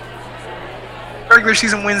started. Regular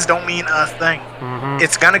season wins don't mean a thing.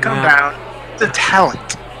 It's going to come down. the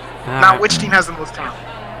talent, not which team has the most talent.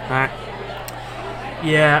 All right.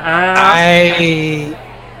 Yeah.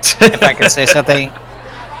 If I can say something,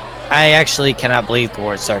 I actually cannot believe the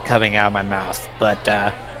words are coming out of my mouth, but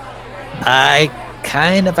I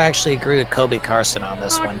kind of actually agree with Coby Carson on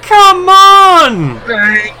this one. Come on!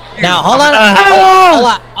 Now, hold on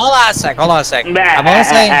a sec.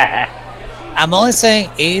 I'm only saying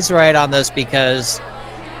he's right on this because,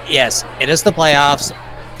 yes, it is the playoffs.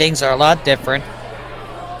 Things are a lot different.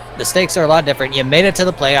 The stakes are a lot different. You made it to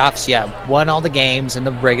the playoffs. You won all the games in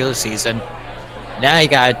the regular season. Now you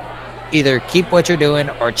got to either keep what you're doing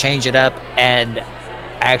or change it up and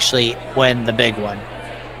actually win the big one.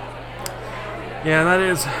 Yeah, that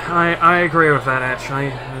is. I agree with that. Actually,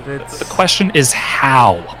 the question is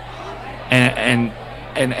how, and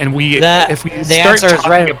we if we the start answer is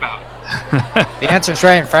talking right about the answer's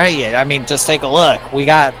right in front of you. I mean, just take a look. We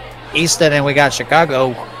got Easton and we got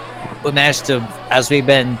Chicago. We managed to, as we've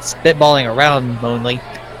been spitballing around, Moonly.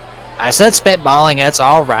 I said spitballing. It's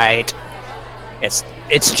all right. It's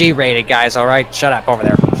G-rated, guys. All right, shut up over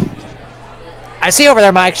there. I see over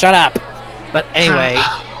there, Mike. Shut up. But anyway.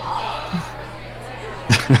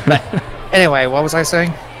 What was I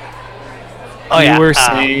saying? Oh, you were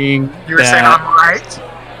saying I'm right.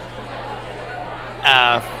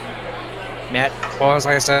 Matt, what was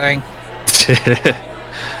I saying?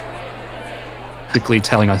 Basically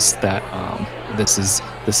telling us that this is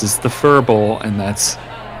the FurBowl, and that's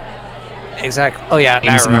exactly. Oh yeah,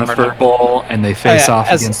 teams in the FurBowl, and they face off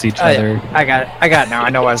against each other. I got it now. I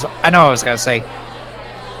know what I was gonna say.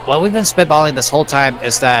 What we've been spitballing this whole time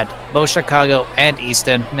is that both Chicago and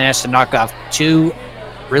Easton managed to knock off two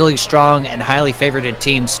really strong and highly favorited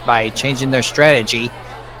teams by changing their strategy,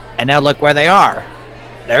 and now look where they are.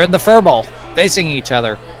 They're in the FurBowl, facing each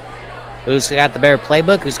other. Who's got the better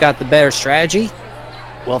playbook? Who's got the better strategy?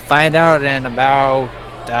 We'll find out in about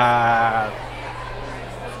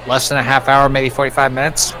less than a half hour, maybe 45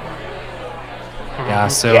 minutes. Yeah,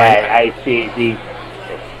 so I think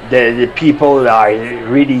the people are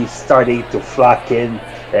really starting to flock in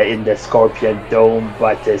the Scorpion Dome,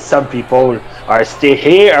 but some people are still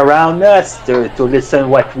here around us to listen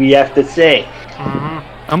what we have to say.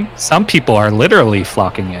 Mm-hmm. Some people are literally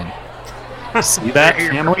flocking in. See that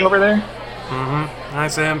family over there? Mm-hmm. Hi,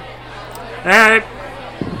 Sam. Hey!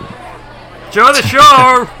 Enjoy the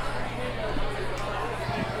show!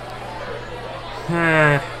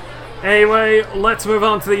 Anyway, let's move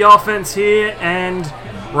on to the offense here, and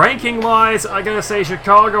ranking-wise, I'm going to say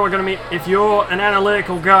Chicago are going to be, if you're an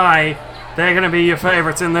analytical guy, they're going to be your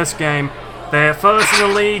favorites in this game. They're first in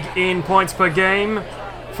the league in points per game,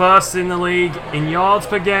 first in the league in yards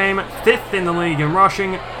per game, fifth in the league in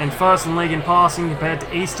rushing, and first in the league in passing compared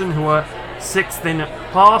to Easton, who are sixth in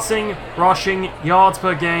passing, rushing, yards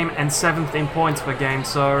per game, and seventh in points per game.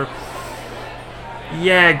 So,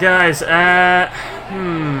 yeah, guys,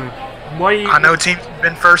 what do you... I know teams have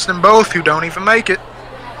been first in both who don't even make it.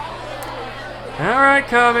 Alright,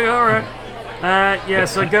 Coby, alright. Yeah,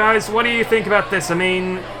 so guys, what do you think about this? I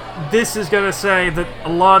mean, this is going to say that a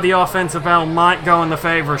lot of the offensive battle might go in the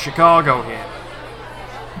favor of Chicago here.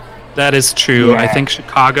 That is true. Yeah. I think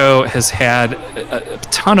Chicago has had a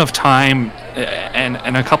ton of time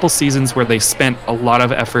and a couple seasons where they spent a lot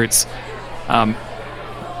of efforts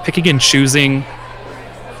picking and choosing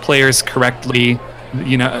players correctly.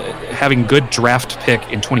 You know, having good draft pick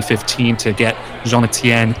in 2015 to get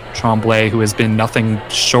Jean-Etienne Tremblay, who has been nothing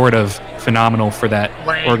short of phenomenal for that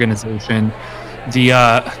organization.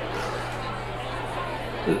 The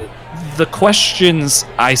questions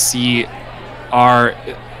I see are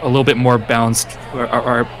a little bit more balanced,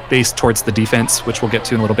 are based towards the defense, which we'll get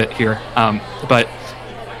to in a little bit here. But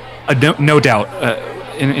no doubt,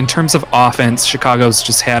 in terms of offense, Chicago's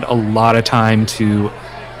just had a lot of time to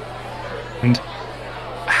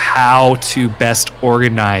how to best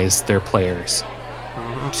organize their players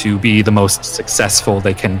to be the most successful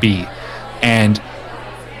they can be. And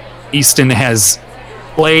Easton has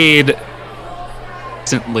played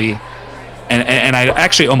recently, and I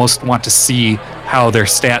actually almost want to see how their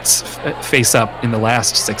stats face up in the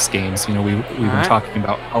last 6 games. You know, we've been talking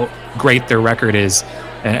about how great their record is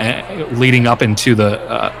leading up into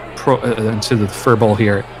the FurBowl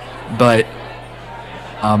here, but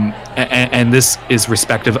and this is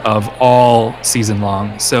respective of all season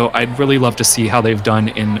long. So I'd really love to see how they've done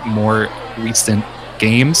in more recent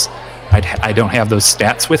games. I don't have those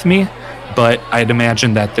stats with me, but I'd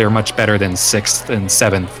imagine that they're much better than 6th and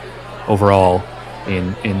 7th overall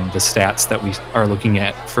in the stats that we are looking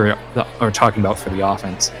at or talking about for the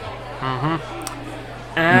offense.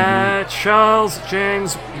 Charles,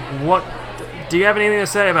 James, what do you have anything to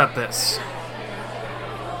say about this?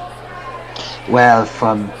 Well,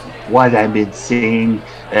 from what I've been seeing,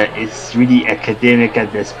 it's really academic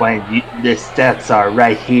at this point. The stats are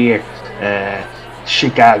right here.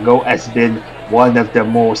 Chicago has been one of the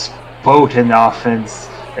most potent offense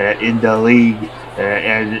in the league,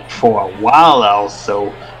 and for a while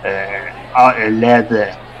also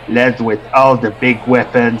led with all the big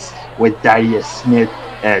weapons with Darius Smith,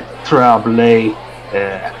 Tremblay.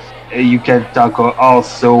 You can talk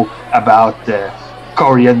also about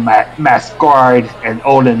Corian Mascard and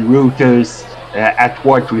Olin Reuters at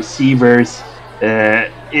wide receivers.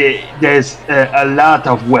 There's a lot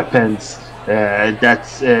of weapons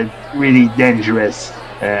that's really dangerous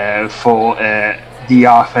for the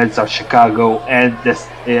offense of Chicago,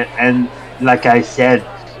 and like I said,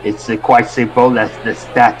 it's quite simple as the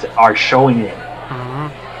stats are showing it.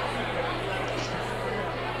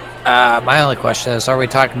 My only question is, are we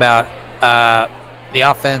talking about the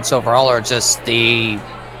offense overall, or just the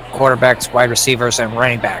quarterbacks, wide receivers, and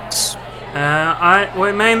running backs?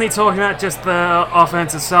 We're mainly talking about just the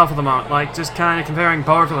offense itself at the moment, like just kind of comparing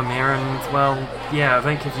both of them here, and well, yeah, I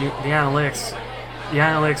think if the analytics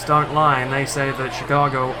don't lie, and they say that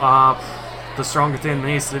Chicago are the strongest team in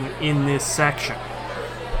Easton in this section.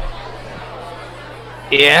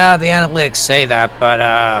 Yeah, the analytics say that, but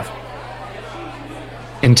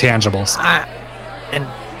intangibles. And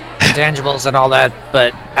intangibles and all that,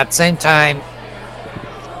 but at the same time,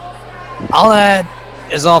 all that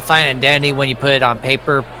is all fine and dandy when you put it on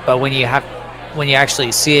paper, but when you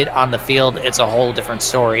actually see it on the field, it's a whole different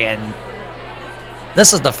story. And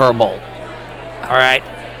this is the FurBowl. All right.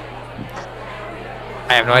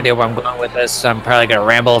 I have no idea where I'm going with this. I'm probably going to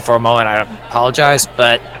ramble for a moment. I apologize,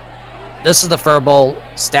 but this is the FurBowl.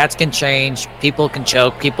 Stats can change. People can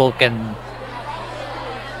choke. People can,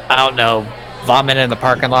 I don't know, vomit in the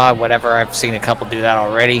parking lot, whatever. I've seen a couple do that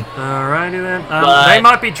already. Alrighty then. They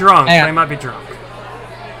might be drunk. They might be drunk.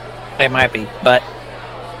 They might be, but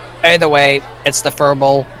either way, it's the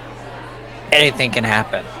FurBowl. Anything can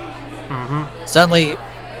happen.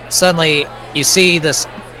 Suddenly, you see this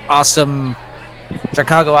awesome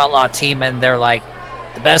Chicago Outlaw team, and they're like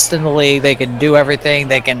the best in the league. They can do everything.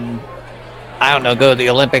 They can, I don't know, go to the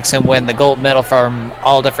Olympics and win the gold medal from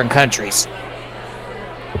all different countries.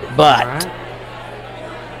 But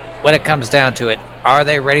when it comes down to it, are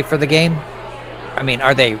they ready for the game? I mean,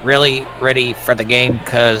 are they really ready for the game?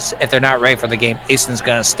 Because if they're not ready for the game, Easton's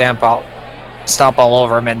going to stomp all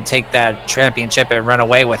over them and take that championship and run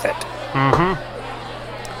away with it.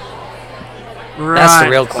 That's the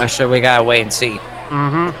real question. We got to wait and see.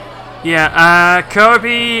 Yeah,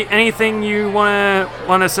 Coby, anything you want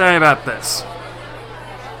to say about this?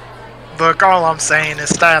 Look, all I'm saying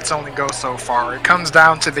is stats only go so far. It comes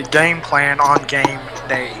down to the game plan on game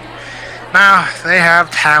day. Now, they have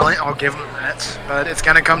talent, I'll give them that, but it's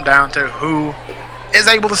going to come down to who is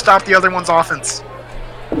able to stop the other one's offense.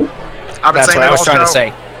 That's what I was trying to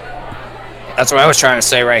say. That's what I was trying to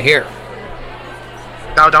say right here.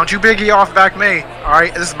 Now, don't you biggie off back me,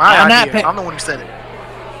 alright? This is my idea. I'm the one who said it.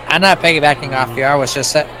 I'm not piggybacking off you. I was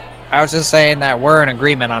just saying that we're in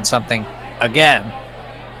agreement on something again.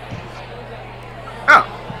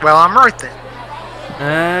 Oh, well, I'm right then.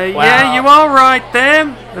 Yeah, you are right there,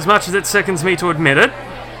 as much as it sickens me to admit it.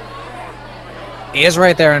 He is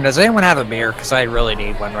right there, and does anyone have a beer? Because I really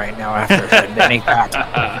need one right now after Denny Pat.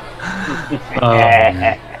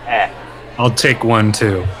 I'll take one,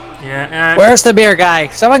 too. Yeah. Where's the beer guy?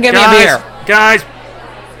 Someone give me a beer. Guys,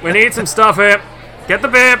 we need some stuff here. Get the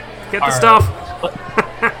beer. Get the stuff.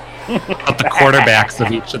 About the quarterbacks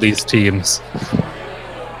of each of these teams.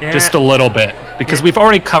 Yeah. Just a little bit, because we've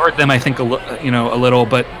already covered them, I think, a little,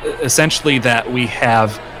 but essentially that we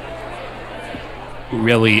have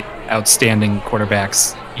really outstanding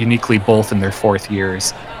quarterbacks, uniquely both in their fourth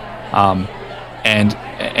years, and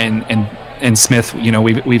Smith.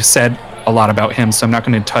 We've said a lot about him, so I'm not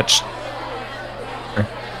going to touch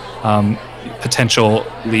potential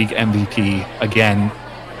league MVP again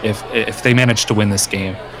if they manage to win this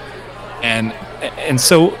game, and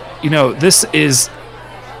so this is.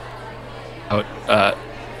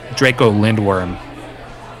 Draco Lindworm,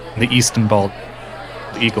 the Easton Ball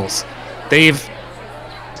Eagles. They've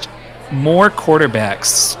more quarterbacks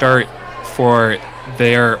start for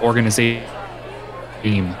their organization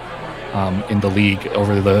team in the league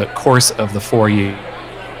over the course of the 4 years.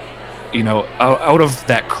 Out of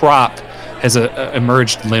that crop has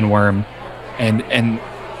emerged Lindworm, and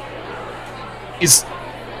he's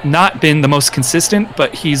not been the most consistent,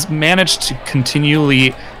 but he's managed to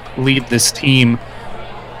continually lead this team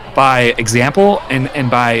by example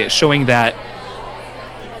and by showing that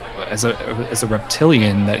as a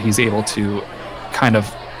reptilian that he's able to kind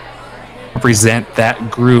of represent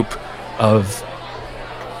that group of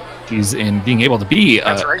he's in being able to be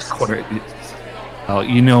a quarter. Well,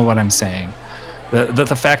 you know what I'm saying.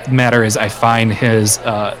 The fact of the matter is, I find his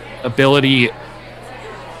ability.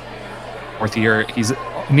 Fourth year, he's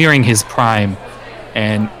nearing his prime,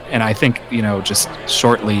 and I think just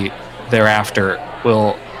shortly thereafter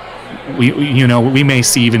we may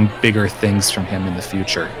see even bigger things from him in the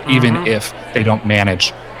future, even if they don't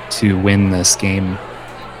manage to win this game.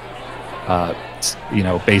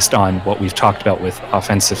 Based on what we've talked about with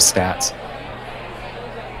offensive stats.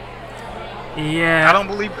 Yeah. I don't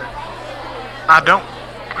believe that. I don't.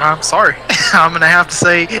 I'm sorry. I'm going to have to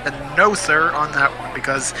say no, sir, on that one,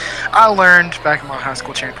 because I learned back in my high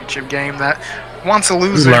school championship game that once a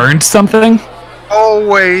loser... You learned something?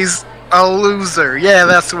 Always a loser. Yeah,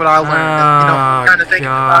 that's what I learned. I'm kind of thinking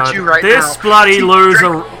about you right now. This bloody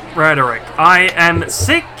loser rhetoric. I am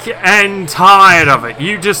sick and tired of it.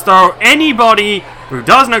 You just throw anybody who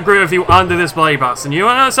doesn't agree with you under this bloody bus. And you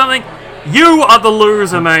want to know something? You are the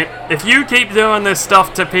loser, mate. If you keep doing this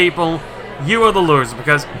stuff to people, you are the loser.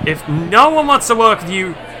 Because if no one wants to work with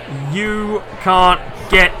you, you can't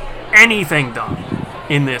get anything done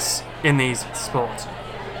in these sports.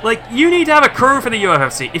 Like, you need to have a crew for the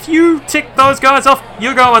UFC. If you tick those guys off,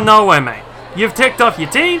 you're going nowhere, mate. You've ticked off your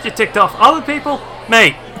teams, you've ticked off other people.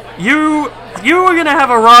 Mate, you are going to have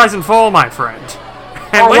a rise and fall, my friend.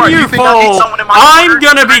 And when you fall, I'm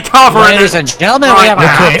going to be covering it. Ladies and gentlemen, we have a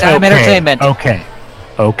halftime entertainment. Okay.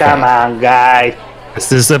 Come on, guys.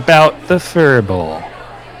 This is about the FurBowl.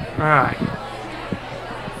 Alright.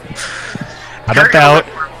 How about...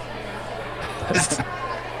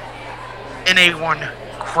 An A1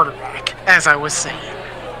 quarterback, as I was saying.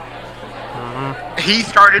 He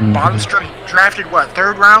started bottom straight, drafted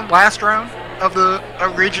third round, last round of the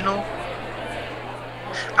original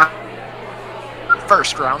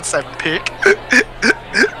first round 7 pick.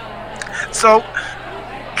 So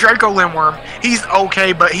Draco Lindworm, he's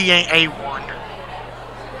okay, but he ain't A1.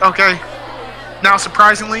 Okay. Now,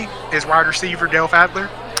 surprisingly, his wide receiver Delph Adler.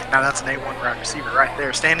 Now that's an A1 wide receiver right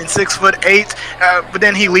there, standing 6'8", but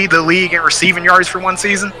then he lead the league in receiving yards for one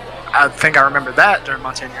season. I think I remember that during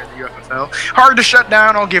my tenure in the UFFL. Hard to shut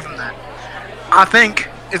down, I'll give him that. I think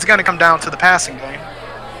it's going to come down to the passing game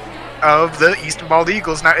of the Easton Bald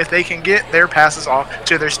Eagles. Now, if they can get their passes off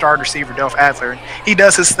to their star receiver, Delph Adler, and he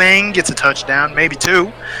does his thing, gets a touchdown, maybe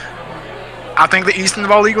 2, I think the Easton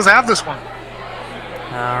Bald Eagles have this one.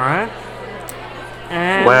 All right.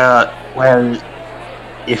 And Well,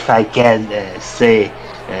 if I can say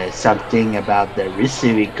something about the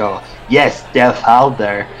receiving core, yes, Delph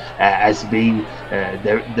Adler has been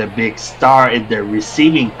the big star in the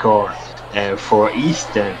receiving core for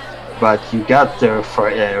Easton, but you got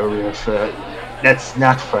let's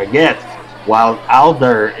not forget, while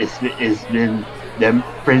Adler is been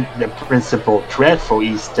the principal threat for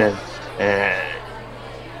Easton,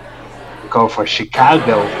 for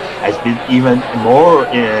Chicago has been even more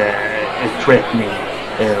threatening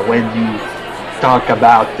when you talk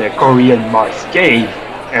about Korean Marscade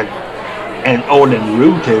and Olin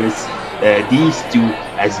Reuters. These two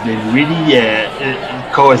has been really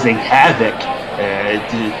causing havoc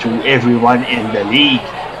to everyone in the league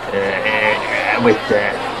with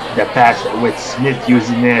the pass, with Smith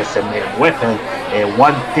using it as a main weapon.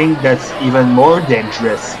 One thing that's even more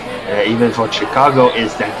dangerous, even for Chicago,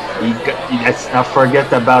 is that let's not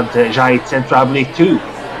forget about Jean-Etienne Tremblay too.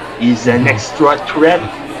 He's an extra threat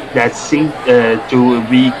that seems to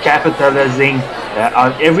be capitalizing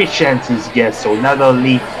on every chance he gets. So not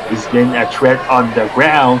only he's been a threat on the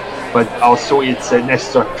ground, but also it's an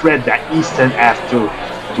extra threat that Easton have to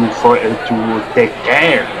take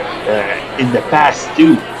care in the past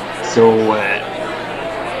too. So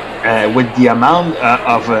with the amount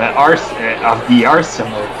of the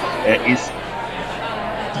arsenal is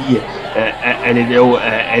a little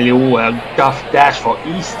tough task for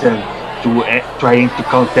Easton to trying to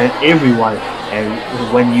contain everyone.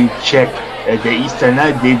 And when you check the Eastern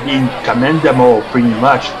Knights, they've been commendable pretty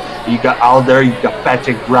much. You got Alder, you got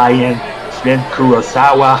Patrick Bryan, Flint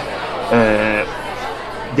Kurosawa.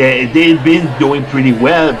 They've been doing pretty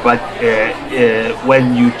well, but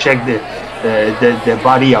when you check the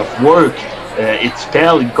body of work, it's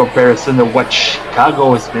failed in comparison to what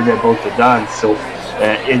Chicago has been able to do. So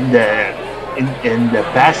in the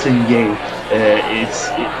passing game,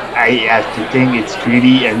 I have to think it's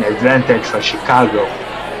really an advantage for Chicago.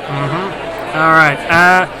 All right.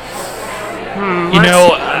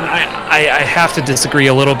 I have to disagree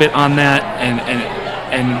a little bit on that,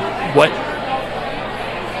 and what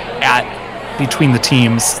between the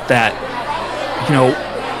teams that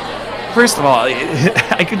first of all,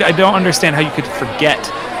 I don't understand how you could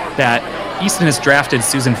forget that Easton has drafted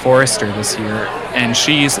Susan Forrester this year, and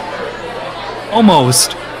she's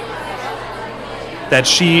almost that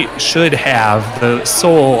she should have the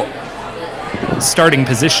sole starting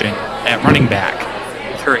position at running back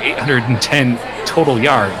with her 810 total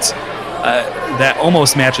yards. That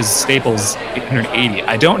almost matches Staples' 880.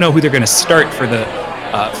 I don't know who they're going to start for the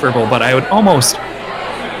FurBowl, but I would almost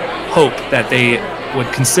hope that they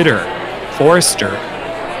would consider Forrester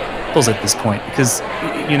at this point, because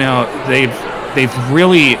they've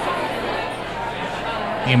really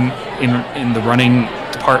in the running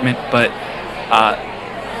department, but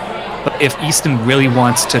if Easton really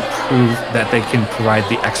wants to prove that they can provide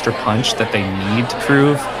the extra punch that they need to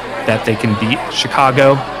prove that they can beat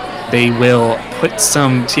Chicago, they will put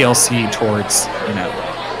some TLC towards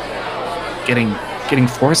getting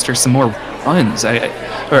Forrester some more runs, or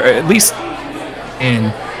at least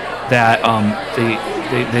in that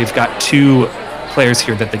they've got two players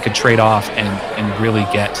here that they could trade off and really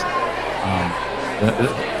get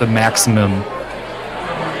the maximum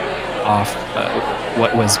off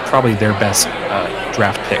what was probably their best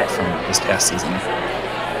draft pick from this past season.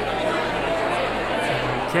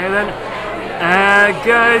 Okay then,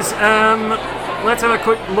 guys, let's have a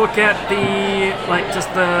quick look at the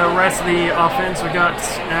rest of the offense. We got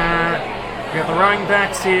the running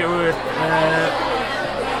backs here with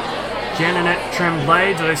Jeannette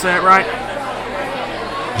Tremblay. Did I say it right?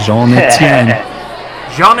 Jonathan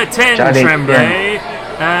Tremblay,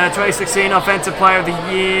 2016 Offensive Player of the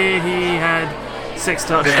Year. He had 6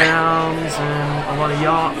 touchdowns and a lot of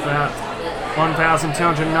yards,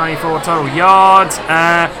 1,294 total yards.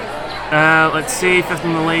 Let's see, 5th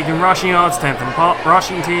in the league in rushing yards, 10th in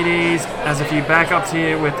rushing TDs. Has a few backups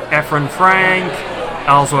here with Efren Frank,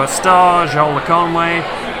 Ellsworth Starr, Joel Conway.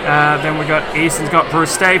 Then we got Easton's got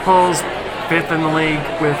Bruce Staples, 5th in the league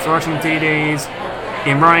with rushing TDs.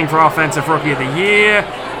 In running for Offensive Rookie of the Year.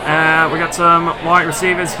 We got some wide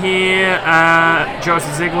receivers here.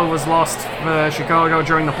 Joseph Ziegler was lost for Chicago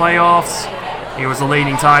during the playoffs. He was the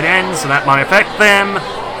leading tight end, so that might affect them.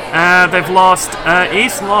 They've lost,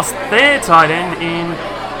 Easton lost their tight end in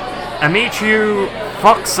Amichu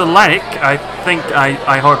Foxalek. I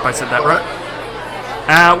hope I said that right.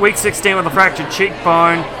 Week 16 with a fractured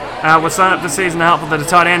cheekbone. Was signed up this season to help with the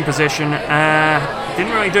tight end position.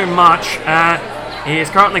 Didn't really do much. He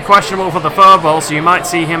is currently questionable for the FurBowl, so you might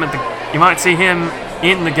see him in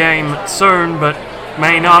the game soon, but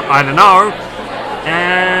may not. I don't know.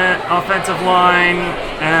 Offensive line,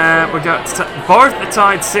 we got both are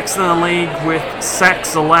tied 6th in the league with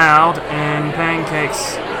sacks allowed, and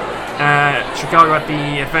Pancakes. Chicago at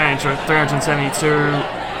the advantage with 372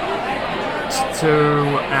 to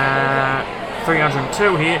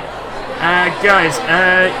 302 here. Guys,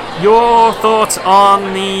 your thoughts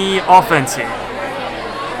on the offense here?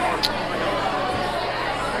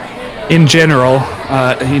 In general,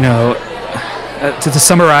 to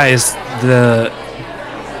summarize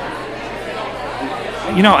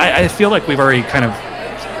I feel like we've already kind of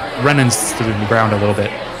run into the ground a little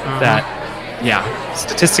bit. That,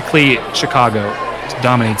 statistically, Chicago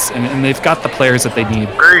dominates, and they've got the players that they need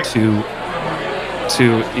to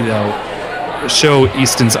show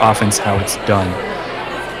Easton's offense how it's done.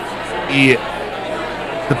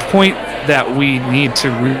 The point that we need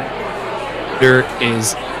to there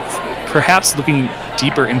is perhaps looking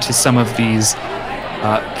deeper into some of these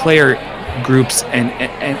player groups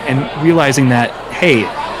and realizing that, hey,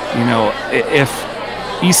 if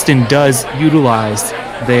Easton does utilize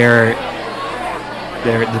the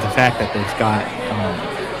fact that they've got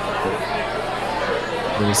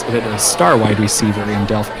there's a star wide receiver in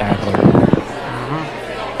Delph Adler.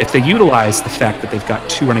 If they utilize the fact that they've got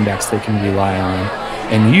 2 running backs they can rely on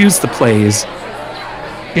and use the plays,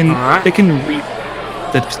 they can reap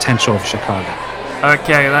the potential of Chicago.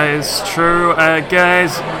 Okay, that is true.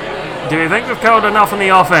 Guys, do you think we've covered enough on the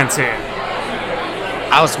offense here?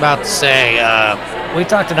 I was about to say, we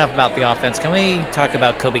talked enough about the offense. Can we talk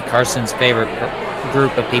about Coby Carson's favorite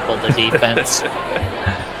group of people, the defense?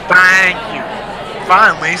 Thank you.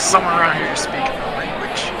 Finally, someone around here is speaking the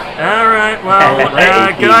language. Alright, well,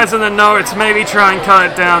 guys in the notes, maybe try and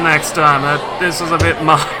cut it down next time. This was a bit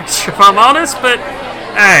much, if I'm honest, but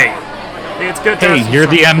hey, it's good to Hey, you're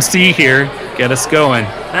the MC here. Get us going.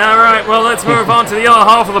 Alright, well, let's move on to the other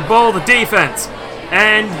half of the ball, the defense.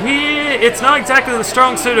 And here, it's not exactly the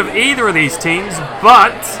strong suit of either of these teams,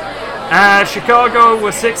 but Chicago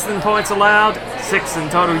was 6th in points allowed, 6th in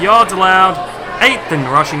total yards allowed, 8th in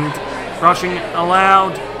rushing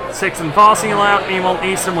allowed, 6th in passing allowed. Meanwhile,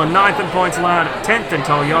 Easton were 9th in points allowed, 10th in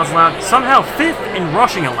total yards allowed, somehow 5th in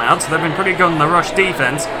rushing allowed, so they've been pretty good in the rush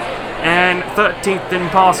defense, and 13th in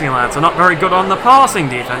passing allowed, so not very good on the passing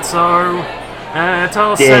defense. So,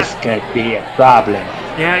 total This could be a problem.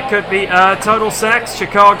 yeah, it could be. Total sacks,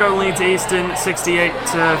 Chicago leads Easton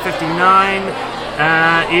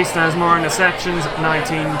 68-59. Easton has more interceptions,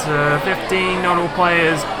 19-15. Notable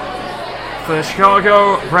players for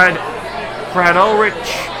Chicago: Brad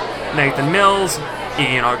Ulrich, Nathan Mills,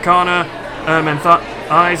 Ian O'Connor, Erman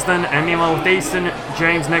Eisden, and meanwhile with Easton,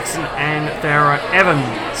 James Nixon and Thera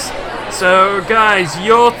Evans. So, guys,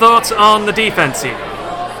 your thoughts on the defense here?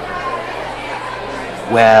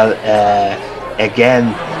 Well,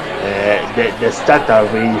 again, the stats are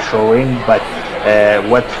really showing, but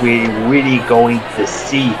what we're really going to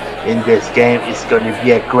see in this game is going to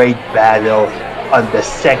be a great battle on the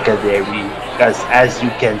secondary, because as you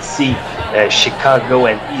can see, Chicago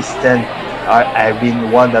and Easton have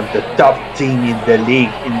been one of the top teams in the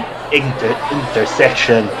league in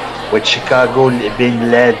intersection, with Chicago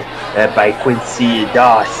being led by Quincy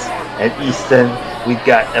Doss, and Easton we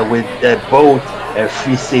got with both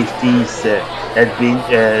free safeties that been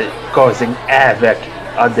causing havoc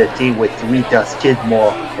on the team with Rita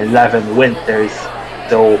Skidmore and Lavin Winters.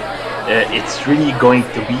 So it's really going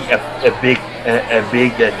to be a big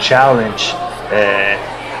challenge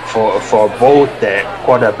for both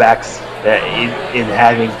quarterbacks in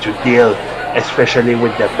having to deal, especially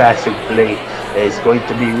with the passing play. It's going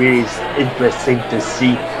to be really interesting to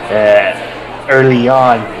see early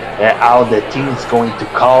on how the team's going to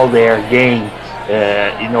call their game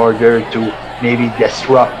in order to maybe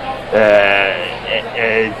disrupt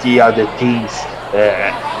the other teams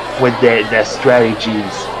with the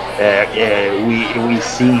strategies. We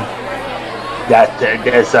see that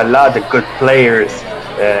there's a lot of good players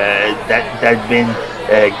that been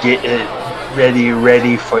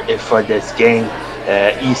ready for this game.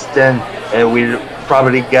 Easton will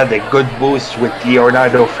probably get a good boost with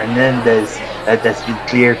Leonardo Fernandez that's been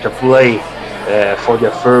cleared to play for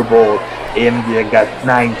the FurBowl. Him got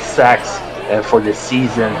 9 sacks for the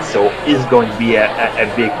season, so he's going to be a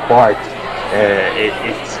big part.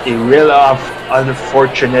 It's really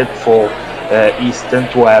unfortunate for Easton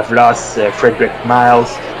to have lost Frederick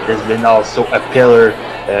Miles. There's been also a pillar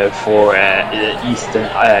for Easton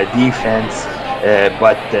defense,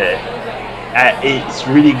 but it's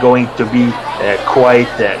really going to be quite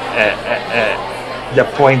the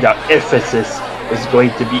point of emphasis is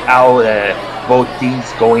going to be how both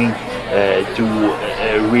teams going to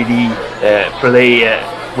really play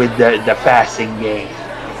with the passing game.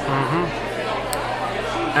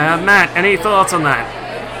 Matt, any thoughts on that?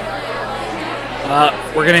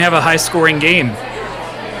 We're going to have a high-scoring game.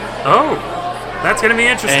 Oh, that's going to be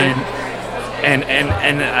interesting. And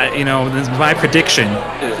you know, this is my prediction.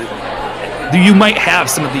 You might have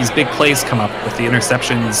some of these big plays come up with the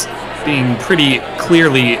interceptions being pretty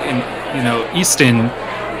clearly in, you know, Easton.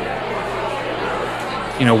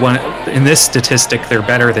 You know, one in this statistic, they're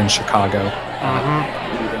better than Chicago,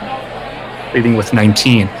 leading with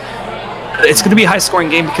 19. It's going to be a high-scoring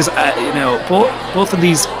game because you know, both of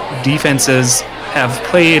these defenses have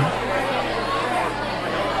played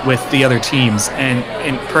with the other teams, and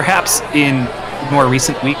perhaps in more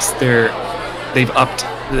recent weeks they've upped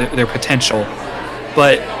their potential.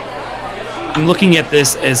 But I'm looking at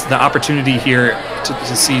this as the opportunity here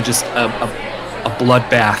to see just a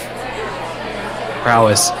bloodbath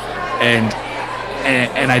prowess, and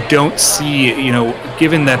I don't see, you know,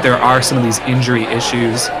 given that there are some of these injury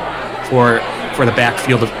issues for the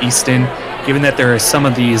backfield of Easton, given that there are some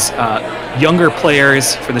of these younger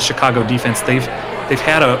players for the Chicago defense, they've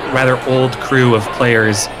had a rather old crew of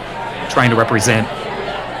players trying to represent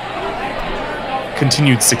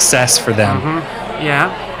continued success for them.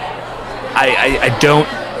 Yeah. I don't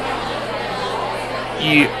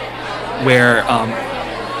see where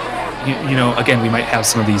you know, again, we might have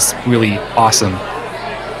some of these really awesome,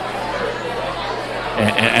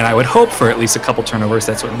 and I would hope for at least a couple turnovers.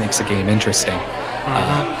 That's what makes a game interesting.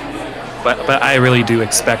 But I really do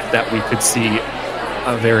expect that we could see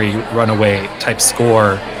a very runaway type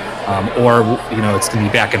score, or you know, it's going to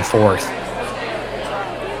be back and forth.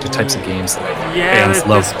 The types of games that fans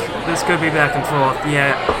love. This could be back and forth.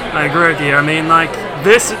 Yeah, I agree with you. I mean, like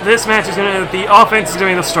this match is going to, the offense is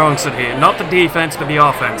doing the strong suit here, not the defense, but the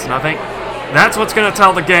offense. And I think that's what's going to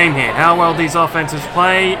tell the game here, how well these offenses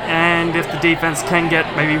play, and if the defense can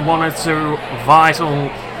get maybe one or two vital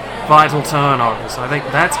turnovers. I think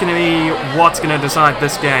that's going to be what's going to decide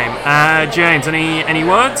this game. James, any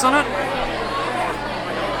words on it?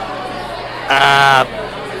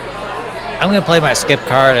 I'm going to play my skip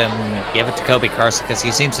card and give it to Coby Carson because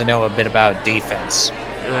he seems to know a bit about defense.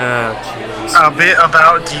 A bit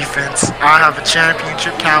about defense. I have a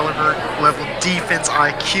championship caliber level defense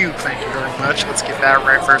IQ. Thank you very much. Let's get that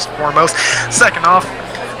right first and foremost. Second off,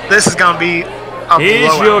 this is going to be a Here's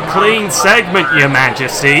blowout. your clean segment, Your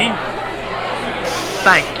Majesty.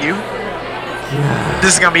 Thank you.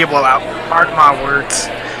 This is going to be a blowout. Mark my words.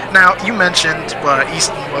 Now, you mentioned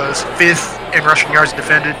Easton was 5th in rushing yards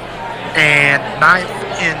defended and 9th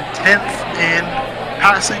and 10th in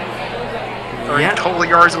passing. Or in total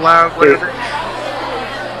yards allowed, whatever.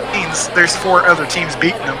 Means there's 4 other teams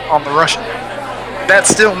beating them on the rushing. That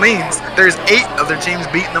still means there's 8 other teams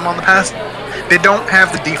beating them on the passing. They don't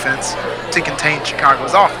have the defense to contain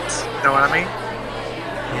Chicago's offense. You know what I mean?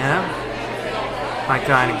 Yeah. I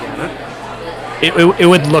kind of get it. It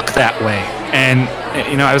would look that way. And,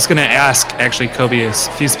 I was going to ask, actually, Coby, a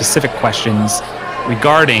few specific questions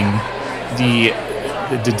regarding the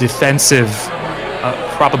defensive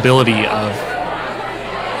probability of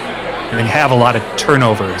have a lot of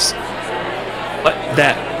turnovers. What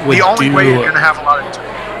that would the only do... way you're going to have a lot of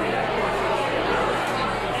turnovers.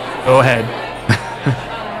 Go ahead.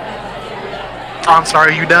 I'm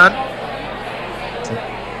sorry, you done?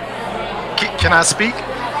 Can I speak?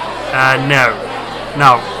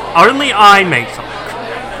 No. Only I may talk.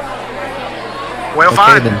 Well,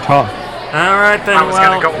 fine. Okay, then talk. All right, then, I was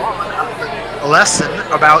going to go on a lesson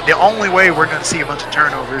about the only way we're going to see a bunch of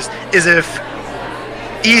turnovers is if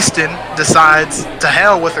Easton decides to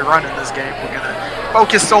hell with the run in this game. We're going to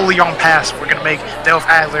focus solely on pass. We're going to make Delph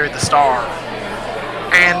Adler the star.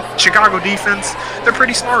 And Chicago defense, they're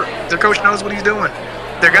pretty smart. Their coach knows what he's doing.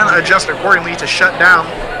 They're going to adjust accordingly to shut down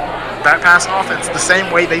that passing offense the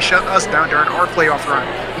same way they shut us down during our playoff run.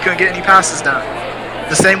 We couldn't get any passes down.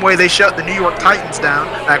 The same way they shut the New York Titans down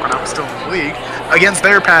back when I was still in the league against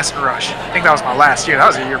their passing rush. I think that was my last year. That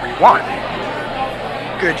was the year we won.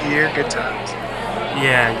 Good year, good times.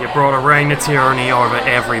 Yeah, you brought a reign of tyranny over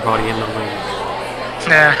everybody in the league.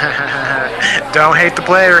 Don't hate the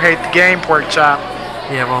player, hate the game, pork chop.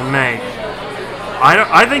 Yeah, well, mate.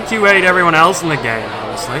 I think you hate everyone else in the game,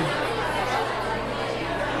 honestly.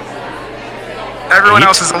 Everyone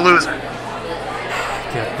else is a loser.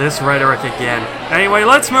 Get this rhetoric again. Anyway,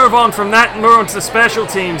 let's move on from that and move on to the special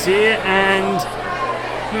teams here, and...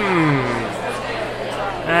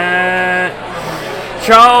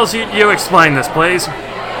 Charles, you explain this, please.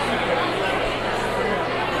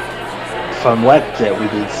 From what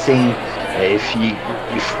we've been seeing, if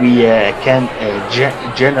we can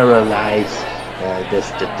generalize the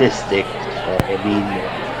statistic,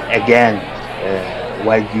 again,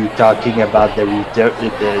 while you're talking about the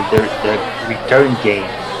return game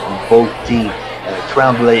on both teams,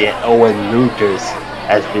 Tremblay and Owen Reuters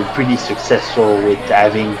has been pretty successful with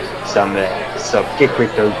having some kick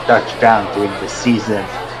return touchdowns during the season,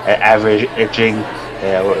 averaging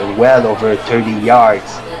well over 30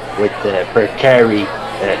 yards with per carry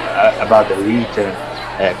about the return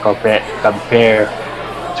compared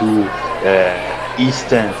to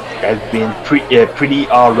Easton. Have been pretty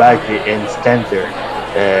alright in standard,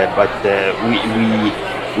 but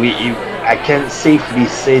I can safely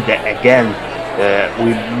say that again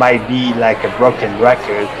we might be like a broken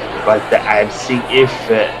record, but I'm seeing if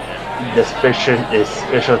the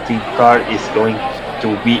special team card is going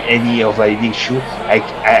to be any of an issue.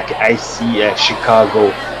 I see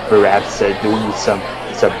Chicago perhaps doing some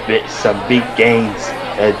big gains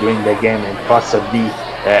during the game, and possibly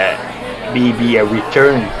maybe a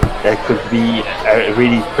return that could be a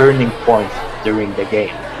really turning point during the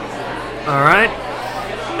game. Alright.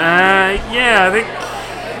 Yeah, I think...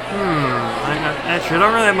 Actually, I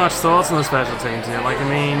don't really have much thoughts on the special teams here.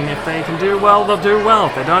 If they can do well, they'll do well.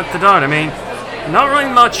 If they don't, they don't. Not really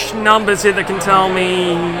much numbers here that can tell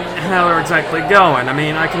me how they're exactly going.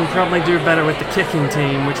 I can probably do better with the kicking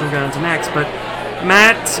team, which we'll go into next. But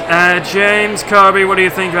Matt, James, Coby, what do you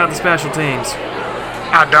think about the special teams?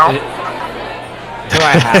 I don't. Do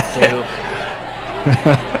I have to?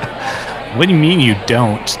 What do you mean you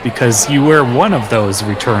don't? Because you were one of those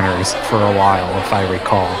returners for a while, if I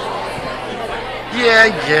recall.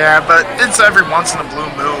 Yeah, but it's every once in a blue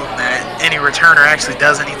moon that any returner actually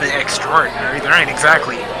does anything extraordinary. There ain't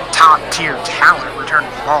exactly top tier talent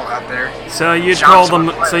returning the ball out there. So you'd call them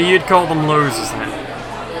losers then?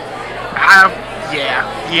 Yeah.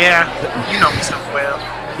 You know me so well.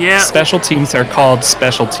 Yeah. Special teams are called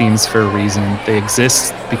special teams for a reason. They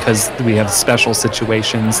exist because we have special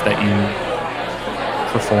situations that you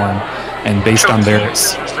perform, and based on their...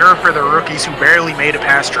 Reserved for the rookies who barely made it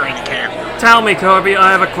past training camp. Tell me, Coby,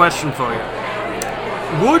 I have a question for you.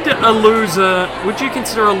 Would you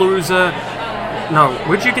consider a loser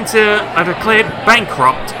would you consider a declared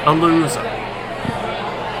bankrupt a loser?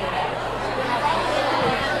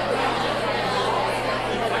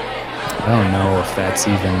 I don't know if that's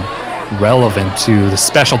even relevant to the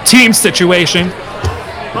special team situation.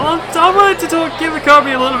 Well, I wanted to give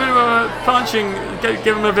Coby a little bit of a punching,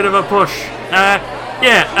 give him a bit of a push.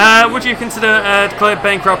 Would you consider a declared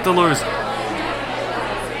bankrupt a loser?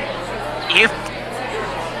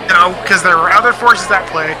 No, because there were other forces at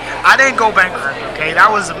play. I didn't go bankrupt, okay?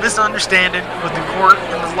 That was a misunderstanding with the court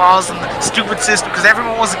and the laws and the stupid system, because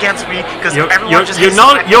everyone was against me, because everyone just you're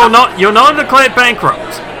not declared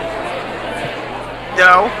bankrupt.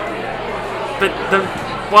 No. But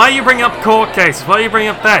why are you bringing up court cases? Why are you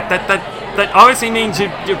bringing up that? That obviously means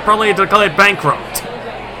you're probably declared bankrupt.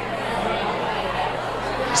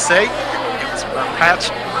 Say, it was a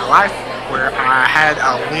patch in my life where I had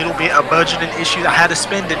a little bit of budgeting issue. I had a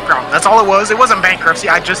spending problem. That's all it was. It wasn't bankruptcy.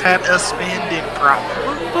 I just had a spending problem.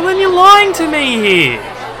 Well, then you're lying to me here.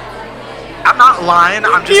 I'm not lying.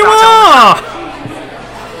 I'm just you not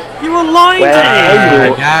are. You are lying to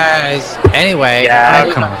me. Guys. Anyway,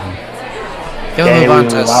 Come on. Can we move on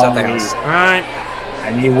to something else? Right.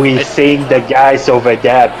 I mean, we seeing the guys over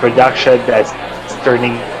there, production that's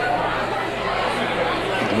turning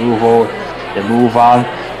the move on.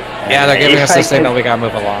 Yeah, they're giving us the signal we gotta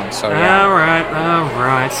move along, so yeah. Alright.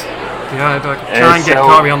 Yeah, try and get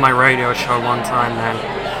Coby on my radio show one time then.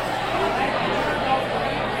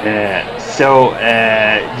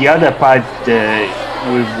 The other part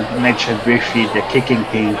we mentioned briefly, the kicking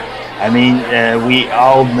team. I mean, we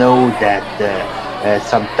all know that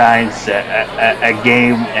sometimes a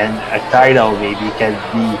game and a title maybe can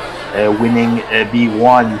be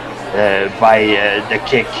won by the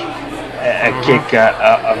kick. Kick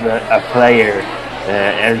of a player,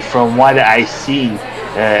 and from what I see,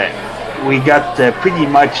 we got pretty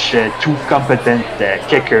much two competent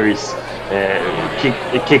kickers,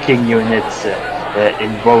 kicking units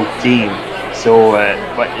in both teams. So,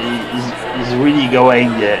 but he's really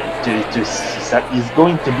going it's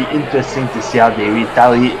going to be interesting to see how they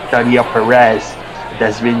retaliate Perez.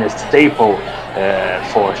 That's been a staple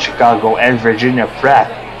for Chicago and Virginia Pratt.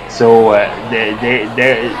 So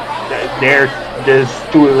those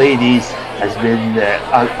two ladies has been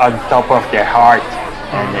on top of their heart,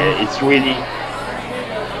 and it's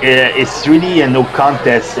really a no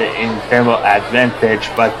contest in terms of advantage.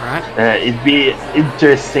 But it'd be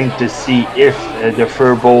interesting to see if the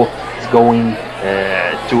FurBowl is going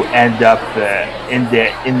to end up in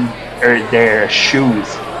their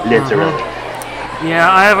shoes, literally.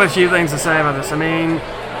 Yeah, I have a few things to say about this. I mean,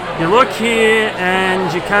 you look here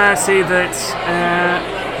and you kind of see that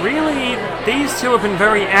really these two have been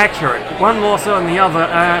very accurate, one more so than the other.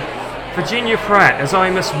 Virginia Pratt has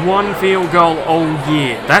only missed one field goal all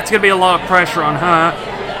year. That's going to be a lot of pressure on her.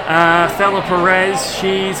 Thela Perez,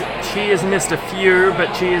 she has missed a few,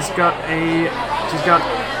 but she's got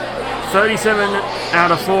 37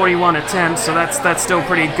 out of 41 attempts, so that's still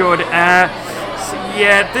pretty good. So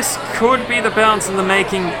yeah, this could be the bounce in the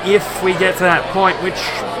making if we get to that point, which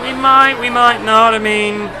we might not. I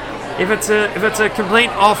mean, if it's a complete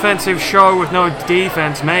offensive show with no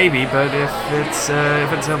defense, maybe. But if it's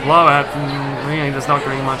a blowout, then really there's not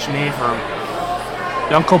going to be much need for him.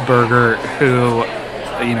 Dunkelberger, who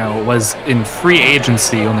was in free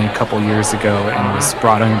agency only a couple years ago and was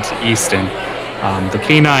brought into Easton. The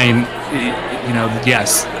K9,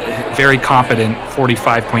 yes, very competent,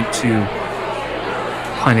 45.2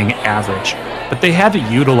 punting average, but they had to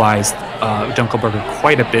utilize Dunkelberger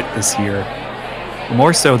quite a bit this year.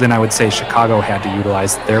 More so than I would say Chicago had to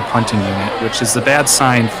utilize their punting unit, which is a bad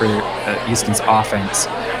sign for Easton's offense,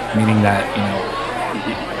 meaning that,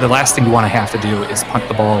 the last thing you want to have to do is punt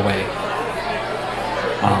the ball away.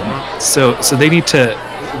 So they need to,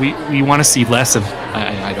 we want to see less of,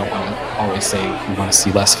 I don't want to always say we want to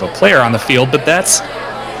see less of a player on the field, but that's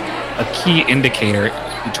a key indicator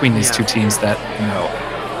between these two teams that,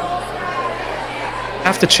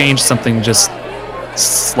 have to change something just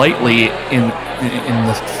slightly in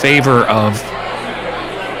the favor of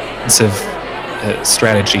defensive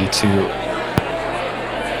strategy to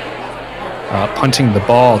punting the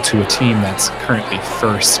ball to a team that's currently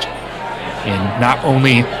first in not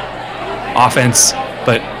only offense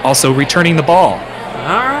but also returning the ball.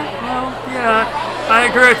 All right, well, yeah, I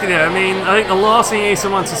agree with you there. I mean, I think the last thing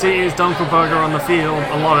Easton wants to see is Dunkelberger on the field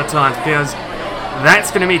a lot of times, because that's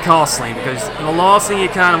going to be costly, because the last thing you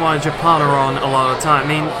kind of want is your punter on a lot of the time. I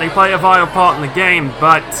mean, they play a vital part in the game,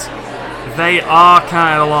 but they are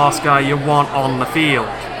kind of the last guy you want on the field.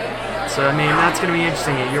 So, I mean, that's going to be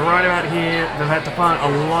interesting. You're right about here. They've had to punt a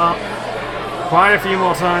lot quite a few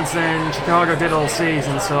more times than Chicago did all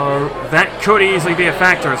season, so that could easily be a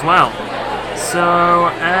factor as well. So,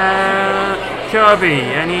 Coby,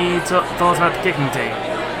 any thoughts about the kicking team?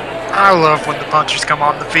 I love when the punchers come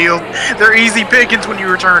on the field. They're easy pickings when you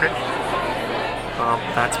return it. Well,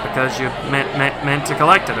 that's because you meant to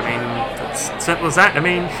collect it. I mean, it's simple as that. I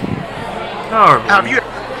mean, Coby. Have you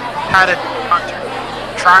had a punter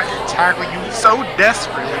try to tackle you so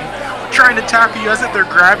desperately, trying to tackle you as if they're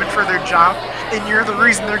grabbing for their job, and you're the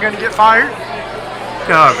reason they're going to get fired?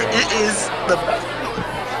 Coby. It is the best.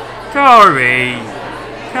 Coby.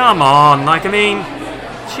 Come on. Like, I mean,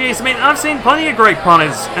 jeez, I mean, I've seen plenty of great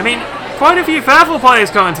punters. I mean, quite a few Fairfield players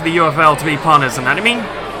go into the UFL to be punters and that. I mean,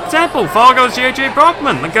 example, Fargo's JJ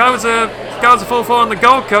Brockman. The guy was a full forward on the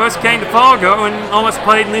Gold Coast, came to Fargo and almost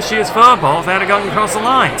played in this year's FurBowl if they had gotten across the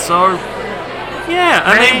line. So, yeah,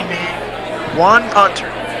 I mean, one punter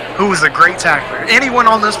who was a great tackler. Anyone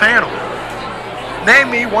on this panel, name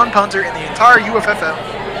me one punter in the entire UFFL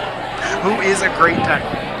who is a great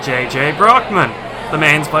tackler. JJ Brockman. The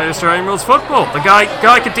man's played Australian rules football. The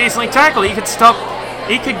guy could decently tackle. He could stop.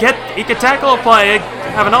 He could tackle a player,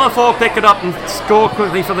 have another 4 pick it up, and score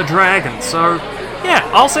quickly for the Dragons. So, yeah,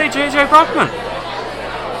 I'll say JJ Brockman.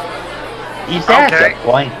 He's at the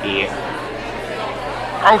point here.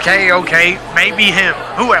 Okay, maybe him.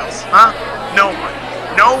 Who else? Huh? No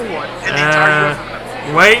one in the entire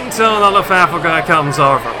UFFL. Wait until another Fairfield guy comes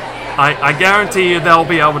over. I guarantee you they'll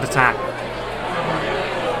be able to tackle.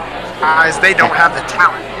 Guys, they don't have the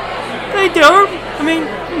talent. They don't. I mean,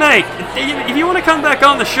 mate, if you want to come back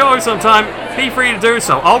on the show sometime, be free to do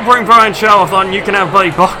so. I'll bring Bryan Shadowolf on, you can have bloody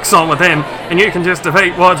box on with him, and you can just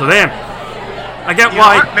debate words with him. I get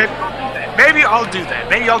why... Maybe I'll do that.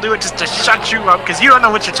 Maybe I'll do it just to shut you up, because you don't know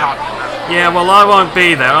what you're talking about. Yeah, well, I won't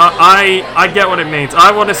be there. I get what it means.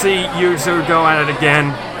 I want to see you two go at it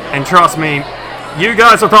again, and trust me, you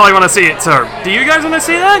guys will probably want to see it too. Do you guys want to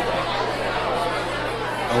see that?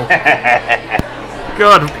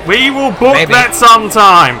 Good. We will book that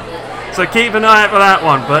sometime. So keep an eye out for that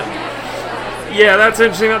one. But yeah, that's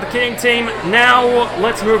interesting about the King team. Now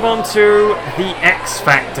let's move on to the X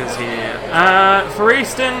factors here. For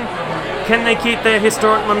Easton, can they keep their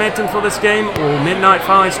historic momentum for this game, or midnight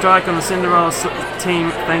finally strike on the Cinderella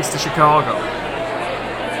team thanks to Chicago?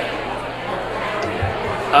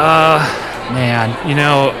 Man, you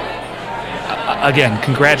know, again,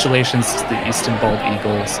 congratulations to the Easton Bold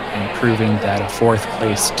Eagles in proving that a 4th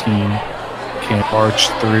place team can march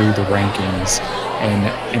through the rankings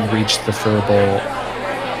and reach the FurBowl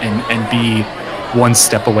and be one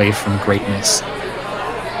step away from greatness.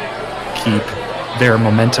 Keep their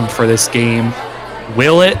momentum for this game.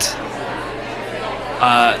 Will it?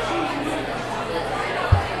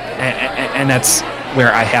 And that's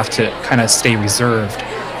where I have to kind of stay reserved,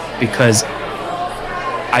 because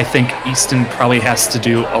I think Easton probably has to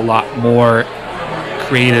do a lot more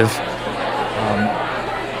creative,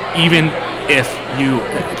 even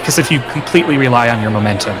because if you completely rely on your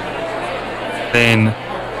momentum, then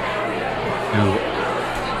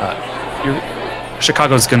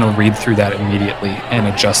Chicago's going to read through that immediately and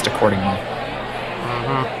adjust accordingly.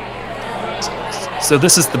 Mm-hmm. So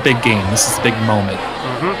this is the big game. This is the big moment.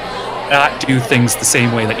 Mm-hmm. Not do things the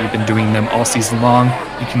same way that you've been doing them all season long.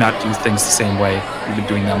 You cannot do things the same way you've been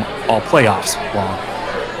doing them all playoffs long.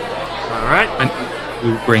 All right. And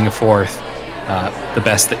you bring forth the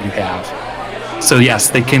best that you have. So yes,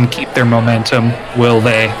 they can keep their momentum. Will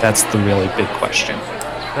they? That's the really big question.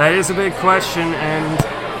 That is a big question. And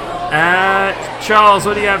Charles,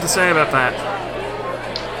 what do you have to say about that?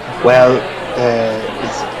 Well,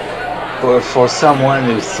 it's for someone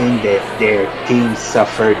who's seen that their team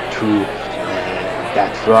suffered through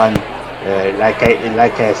that run, like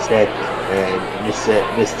I said,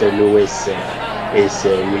 Mr. Lewis is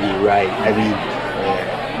really right. I mean,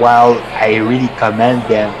 while I really commend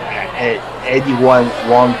them, anyone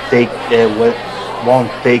won't take their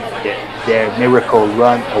miracle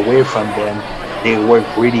run away from them. They work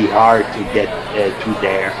really hard to get to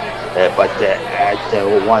there, but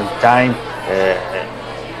at one time,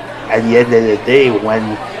 at the end of the day,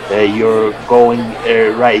 when you're going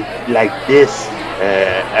right like this,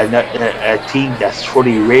 a team that's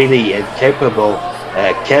fully ready and capable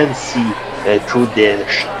can see through the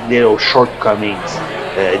little shortcomings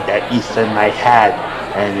that Easton might have,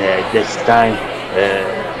 and this time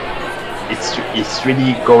it's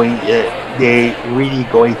really going. They're really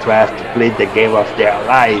going to have to play the game of their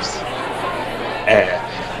lives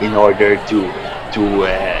in order to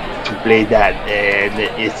play that, and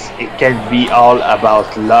it can be all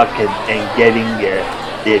about luck and getting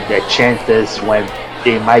the chances when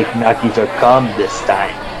they might not even come this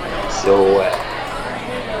time. So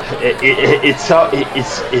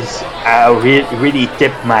really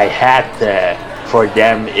tip my hat for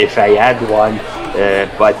them if I had one,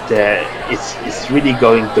 but it's really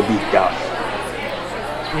going to be tough.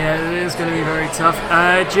 Yeah, it is going to be very tough.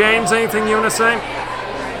 James, anything you want to say?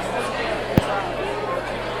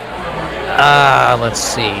 Let's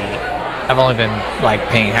see. I've only been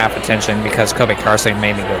paying half attention because Coby Carson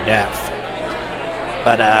made me go deaf.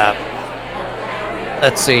 But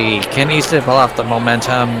let's see. Can Easton pull off the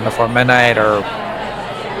momentum before midnight, or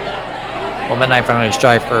will midnight finally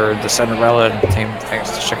strike for the Cinderella team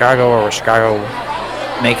thanks to Chicago, or will Chicago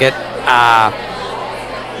make it?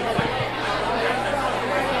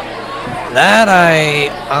 That I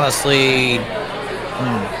honestly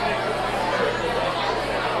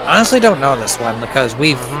don't know this one, because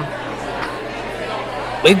we've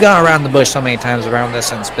gone around the bush so many times around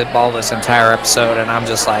this and spitballed this entire episode, and I'm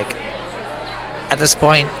just like, at this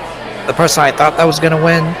point, the person I thought that was going to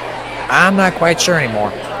win, I'm not quite sure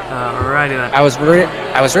anymore. Alrighty then. I was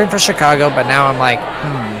rooting for Chicago, but now I'm like,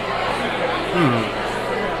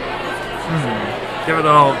 Give it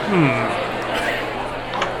a whole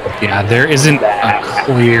Yeah, there isn't a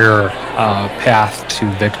clear path to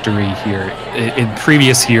victory here. In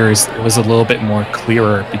previous years, it was a little bit more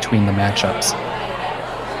clearer between the matchups.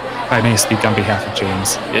 If I may speak on behalf of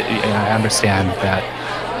James, I understand that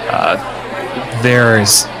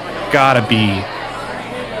there's got to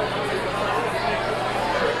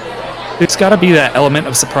be that element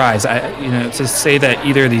of surprise. To say that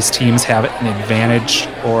either of these teams have an advantage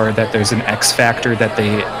or that there's an X factor that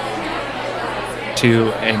they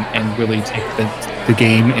to and really take the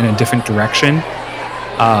game in a different direction.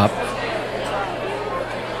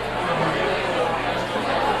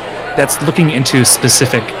 That's looking into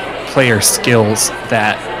specific player skills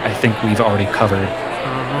that I think we've already covered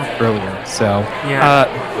earlier. So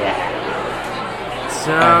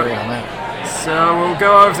So we'll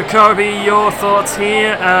go over to Coby. Your thoughts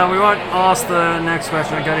here. We won't ask the next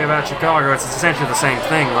question again about Chicago. It's essentially the same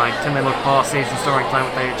thing. Can they look past season story and claim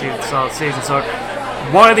what they achieved at the start of the season? So,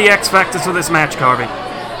 what are the X factors for this match, Coby?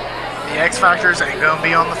 The X factors ain't gonna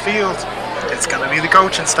be on the field. It's gonna be the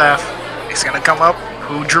coaching staff. It's gonna come up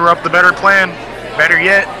who drew up the better plan. Better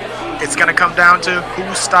yet, it's gonna come down to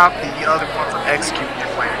who stopped the other one from executing their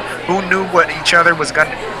plan. Who knew what each other was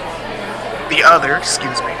gonna do?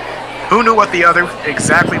 Who knew what the other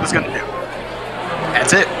exactly was going to do?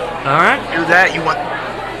 That's it. All right. Do that, you want...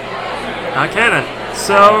 Okay then.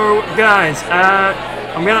 So, guys,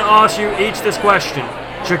 I'm going to ask you each this question.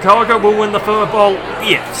 Chicago will win the FurBowl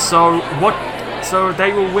if. So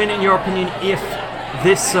they will win, in your opinion, if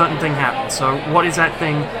this certain thing happens. So what is that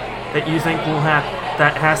thing that you think will happen,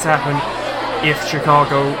 that has to happen if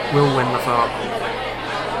Chicago will win the FurBowl?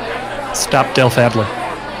 Stop Del Fadler.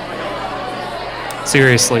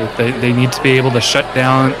 Seriously, they need to be able to shut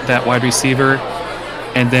down that wide receiver,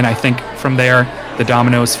 and then I think from there the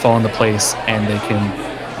dominoes fall into place and they can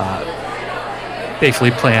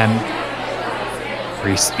safely plan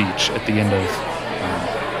free speech at the end of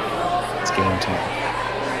this game tonight.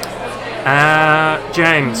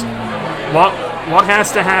 James, what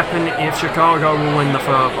has to happen if Chicago will win the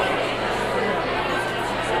FurBowl?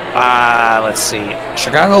 Let's see.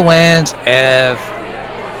 Chicago wins if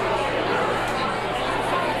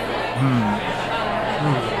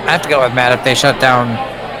I have to go with Matt. If they shut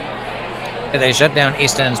down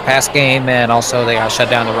Easton's pass game, and also they got to shut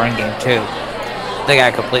down the run game too. They got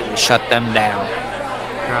to completely shut them down.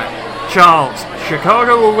 Right. Charles,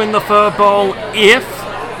 Chicago will win the FurBowl if?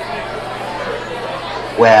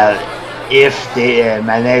 Well, if they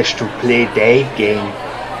manage to play their game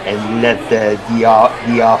and let the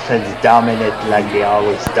offense dominate like they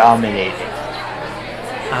always dominated.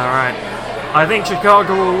 All right. I think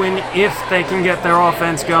Chicago will win if they can get their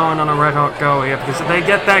offense going on a red-hot go here, because if they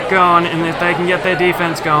get that going and if they can get their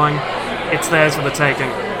defense going, it's theirs for the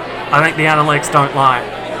taking. I think the analytics don't lie.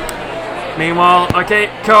 Meanwhile, okay,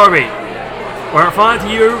 Coby, we're fine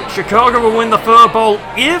to you. Chicago will win the FurBowl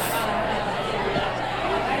if?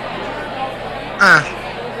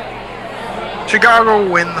 Chicago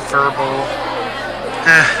will win the FurBowl.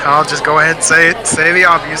 I'll just go ahead and say the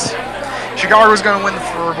obvious. Chicago's going to win the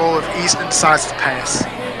FurBowl if Easton decides to pass.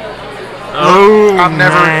 I've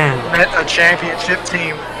never met a championship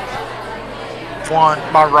team won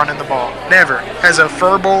by running the ball. Never has a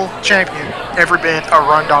FurBowl champion ever been a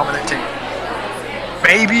run-dominant team.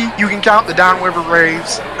 Maybe you can count the downriver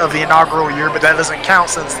Braves of the inaugural year, but that doesn't count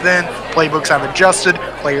since then. Playbooks have adjusted,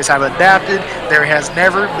 players have adapted. There has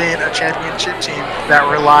never been a championship team that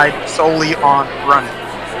relied solely on running.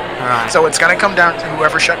 Right. So it's going to come down to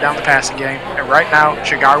whoever shut down the passing game. And right now,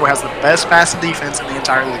 Chicago has the best passing defense in the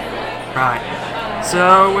entire league. Right.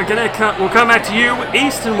 So we'll come back to you.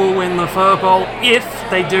 Easton will win the FurBowl if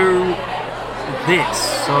they do this.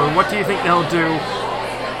 So what do you think they'll do?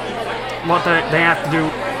 What they have to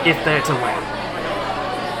do if they're to win?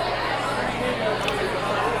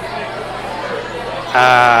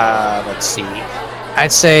 Let's see.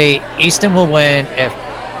 I'd say Easton will win if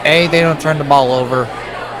A, they don't turn the ball over,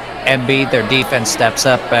 and B, their defense steps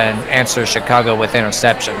up and answers Chicago with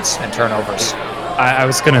interceptions and turnovers. I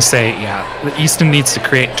was going to say, yeah, Easton needs to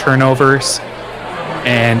create turnovers,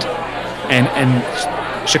 and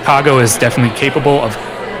Chicago is definitely capable of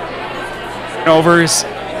turnovers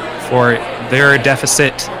for their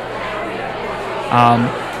deficit.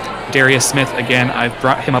 Darius Smith, again, I've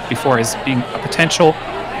brought him up before as being a potential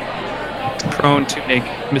prone to make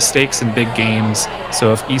mistakes in big games.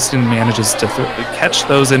 So if Easton manages to catch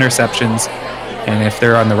those interceptions, and if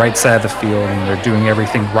they're on the right side of the field and they're doing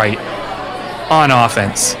everything right on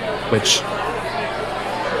offense, which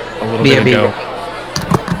a little bit ago,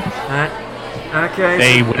 okay,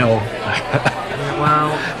 they will.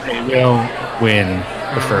 Well, they will win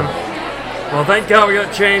the FurBowl. Well, thank God we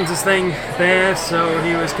got James's thing there, so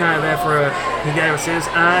he was kind of there he gave us his.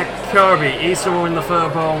 Coby, Easton will win the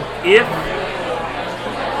FurBowl if...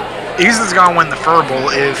 Easton's going to win the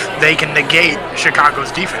FurBowl if they can negate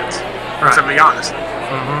Chicago's defense, to be honest.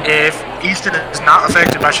 Mm-hmm. If Easton is not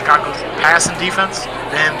affected by Chicago's passing defense,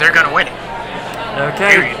 then they're going to win it.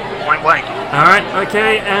 Okay. Period. Point blank. All right,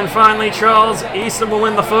 okay, and finally, Charles, Easton will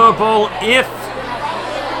win the FurBowl if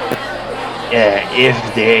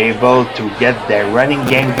they're able to get their running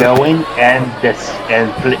game going and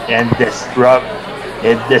disrupt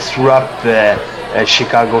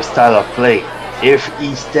Chicago style of play. If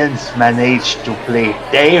Easton's managed to play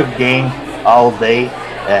their game all day,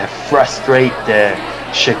 frustrate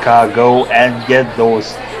Chicago and get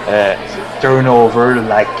those turnover,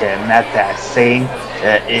 like Matt is saying,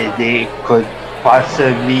 they could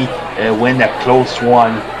possibly win a close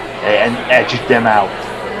one and edge them out.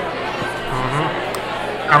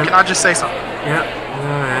 Can I just say something? Yeah, go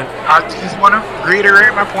ahead. I just want to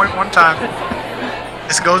reiterate my point one time.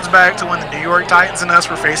 This goes back to when the New York Titans and us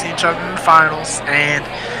were facing each other in the finals, and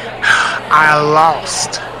I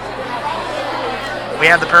lost. We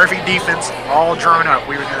had the perfect defense all drawn up.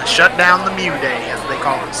 We were going to shut down the Mew Day, as they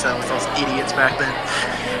call themselves, those idiots back then.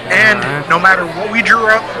 And no matter what we drew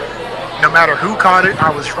up, no matter who caught it,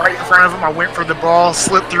 I was right in front of them. I went for the ball,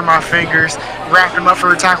 slipped through my fingers, wrapped them up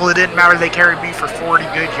for a tackle. It didn't matter. They carried me for 40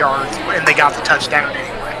 good yards, and they got the touchdown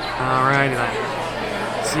anyway. All righty then.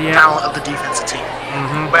 So, yeah. Talent of the defensive team.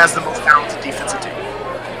 Who has the most talented defensive team?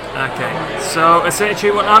 Okay, so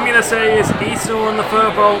essentially what I'm going to say is Easton will win the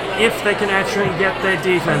FurBowl if they can actually get their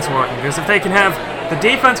defense working. Because if the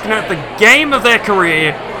defense can have the game of their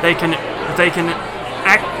career, if they can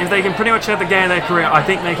pretty much have the game of their career, I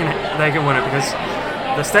think they can win it. Because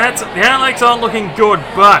the analytics aren't looking good,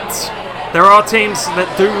 but there are teams that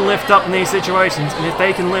do lift up in these situations, and if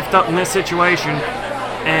they can lift up in this situation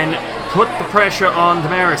and put the pressure on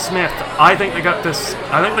Demarius Smith, I think they've got this game.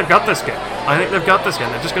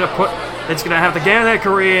 They're just going to have the game of their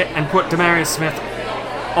career and put Demarius Smith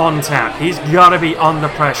on tap. He's got to be under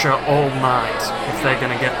pressure all night if they're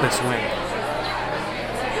going to get this win.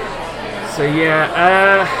 So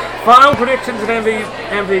yeah, final predictions and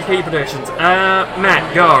MVP predictions.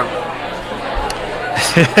 Matt, go.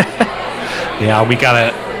 Yeah, we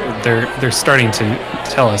gotta. They're starting to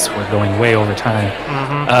tell us we're going way over time.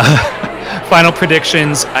 Final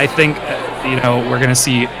predictions. I think we're gonna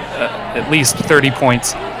see at least 30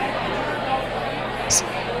 points.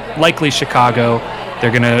 Likely Chicago.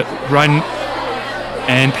 They're gonna run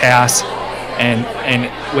and pass, and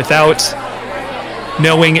without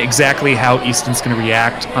knowing exactly how Easton's going to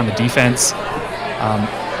react on the defense,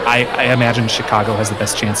 I imagine Chicago has the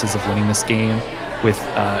best chances of winning this game with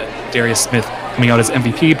Darius Smith coming out as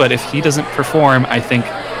MVP. But if he doesn't perform, I think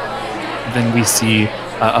then we see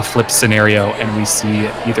a flip scenario and we see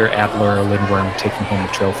either Adler or Lindworm taking home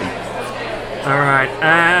the trophy. All right.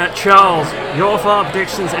 Charles, your final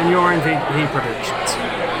predictions and your MVP predictions.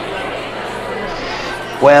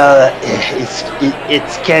 Well, it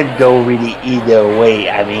can't go really either way.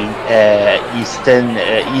 I mean, Easton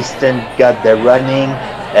got the running.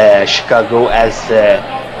 Chicago as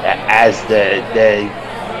the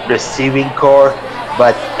receiving core.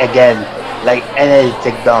 But again, like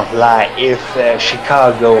analytics don't lie. If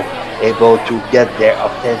Chicago able to get their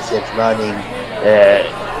offensive running,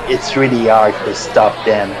 it's really hard to stop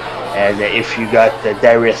them. And if you got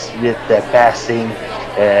Darius Smith passing,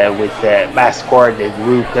 with Mascord and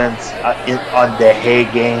Rutens on the hay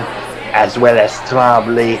game, as well as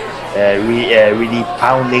Tremblay really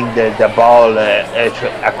pounding the ball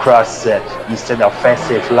across Easton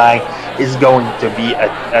offensive line, is going to be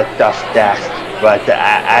a tough task. But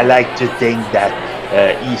I like to think that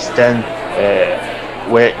Easton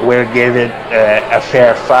we're given a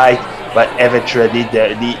fair fight, but eventually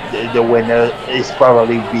the winner is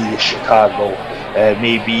probably be Chicago.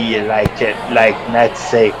 Maybe like Matt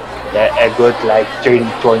say, a good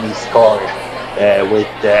 30-20 score with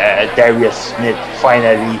Darius Smith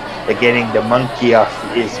finally getting the monkey off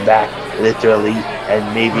his back, literally, and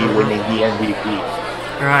maybe winning the MVP.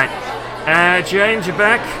 Right. James, you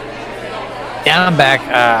back? Yeah, I'm back.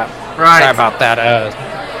 Right. Sorry about that.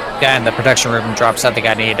 Guy in the production room dropped something.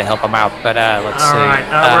 I needed to help him out, but let's see. All right.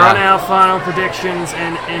 We're on our final predictions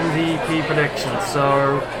and MVP predictions.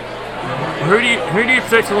 So, who do you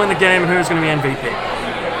predict to win the game, and who's going to be MVP?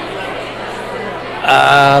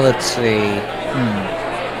 Let's see.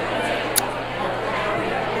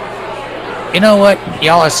 You know what?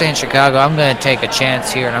 Y'all are saying Chicago. I'm going to take a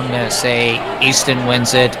chance here, and I'm going to say Easton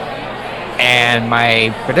wins it. And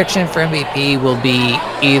my prediction for MVP will be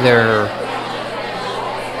either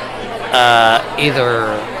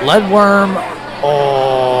Leadworm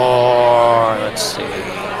or let's see,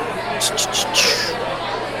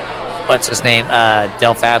 what's his name?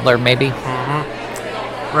 Delph Adler, maybe.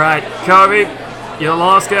 Right, Coby, you're the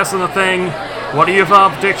last guess on the thing. What are your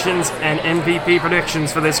predictions and MVP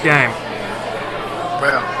predictions for this game?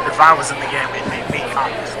 Well, if I was in the game, it'd be me,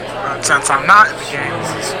 obviously. Since I'm not in the game,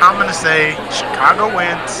 I'm going to say Chicago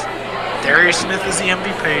wins. Darius Smith is the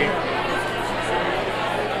MVP.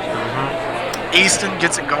 Easton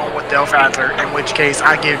gets it going with Delph Adler, in which case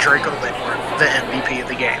I give Draco Lindbergh the MVP of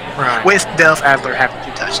the game. Right. With Delph Adler having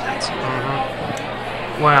 2 touchdowns.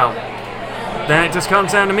 Well, then it just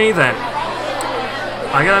comes down to me then.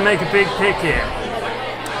 I gotta make a big pick here.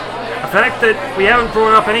 The fact that we haven't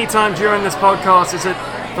brought up any time during this podcast is that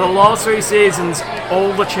for the last 3 seasons,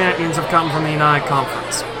 all the champions have come from the United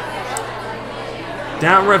Conference.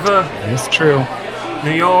 Downriver. That's true.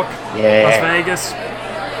 New York. Las Vegas.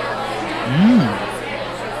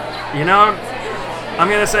 You know, I'm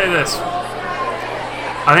going to say this.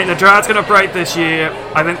 I think the Draft's going to break this year.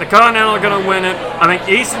 I think the Continental are going to win it. I think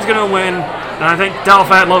Easton's going to win. And I think Delph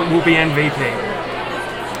Adler will be MVP.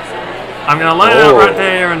 I'm going to lay it out right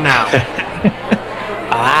there and now.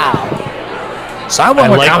 Wow.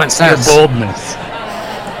 Someone with common sense. Your boldness.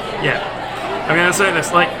 Yeah. I'm going to say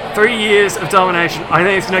this. 3 years of domination. I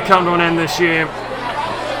think it's going to come to an end this year.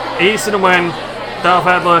 Easton to win. Delph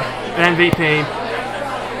Adler, MVP.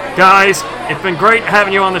 Guys, it's been great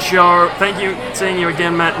having you on the show. Thank you, seeing you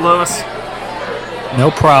again, Matt Lewis.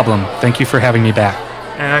 No problem. Thank you for having me back.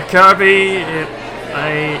 Coby,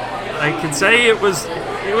 I can say it was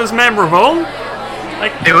memorable.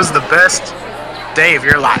 It was the best day of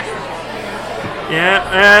your life.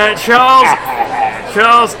 Yeah,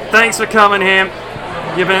 Charles, thanks for coming here.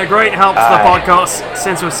 You've been a great help to the podcast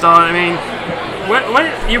since we started. I mean,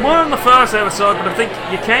 when you were on the first episode, but I think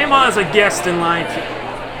you came on as a guest in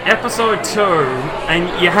episode 2, and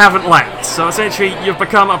you haven't left. So essentially, you've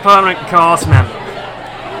become a permanent cast member.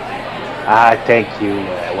 Thank you,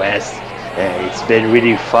 Wes. It's been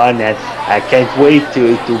really fun, and I can't wait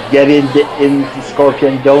to get in the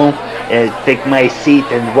Scorpion Dome and take my seat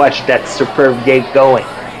and watch that superb game going.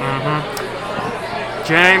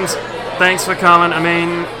 James, thanks for coming. I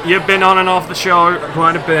mean, you've been on and off the show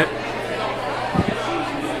quite a bit.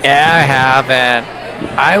 Yeah, I have, and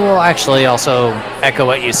I will actually also echo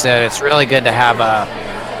what you said. It's really good to have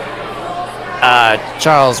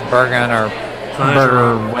Charles Bergeron or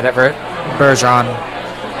Bergeron.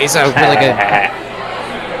 He's a really good.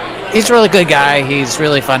 He's a really good guy. He's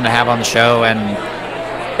really fun to have on the show, and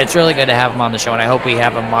it's really good to have him on the show. And I hope we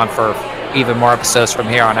have him on for even more episodes from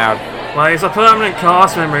here on out. Well, he's a permanent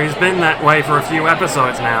cast member. He's been that way for a few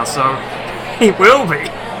episodes now, so he will be.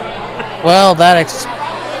 Well, that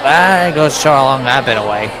goes to show how long I've been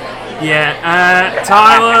away. Yeah,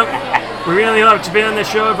 Tyler, we really loved you being on the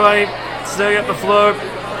show, buddy. Still get the flow.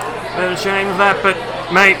 Bit of a shame of that, but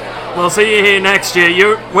mate, we'll see you here next year.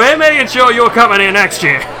 We're making sure you're coming here next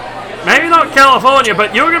year. Maybe not California,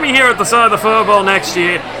 but you're going to be here at the side of the FurBowl next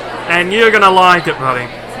year, and you're going to like it, buddy.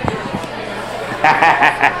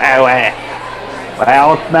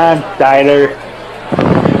 Well, man, Tyler.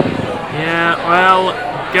 Yeah, well,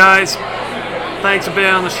 guys, thanks for being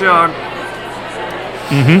on the show.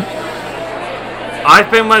 I've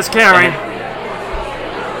been Wes Kerry.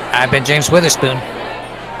 I've been James Witherspoon.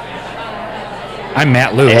 I'm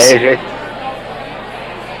Matt Lewis.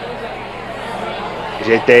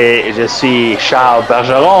 Je suis Charles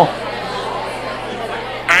Bergeron.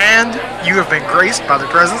 And you have been graced by the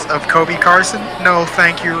presence of Coby Carson. No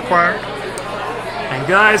thank you required. And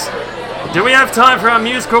guys, do we have time for our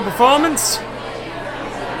musical performance?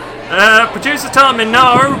 Producer's telling me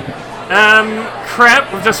no.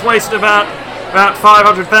 Crap, we've just wasted about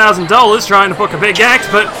 $500,000 trying to book a big act,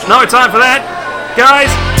 but no time for that. Guys,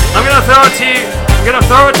 I'm gonna throw it to you. I'm gonna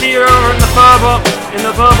throw it to you over in the FurBowl, in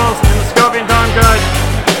the Scorpion Dome, guys.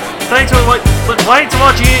 Thanks for waiting to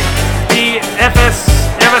watch the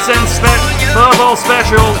FSN FurBowl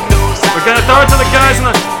special. We're gonna throw it to the guys in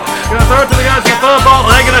the FurBowl.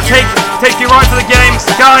 They're gonna take you right to the game,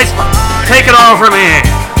 guys. Take it all from here.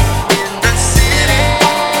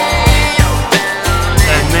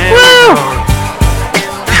 And then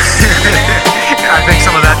I think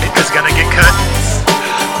some of that is gonna get cut.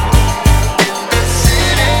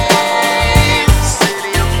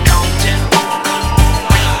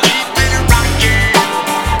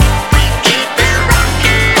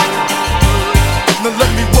 Now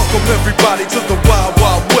let me welcome everybody to the Wild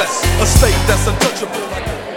Wild West, a state that's a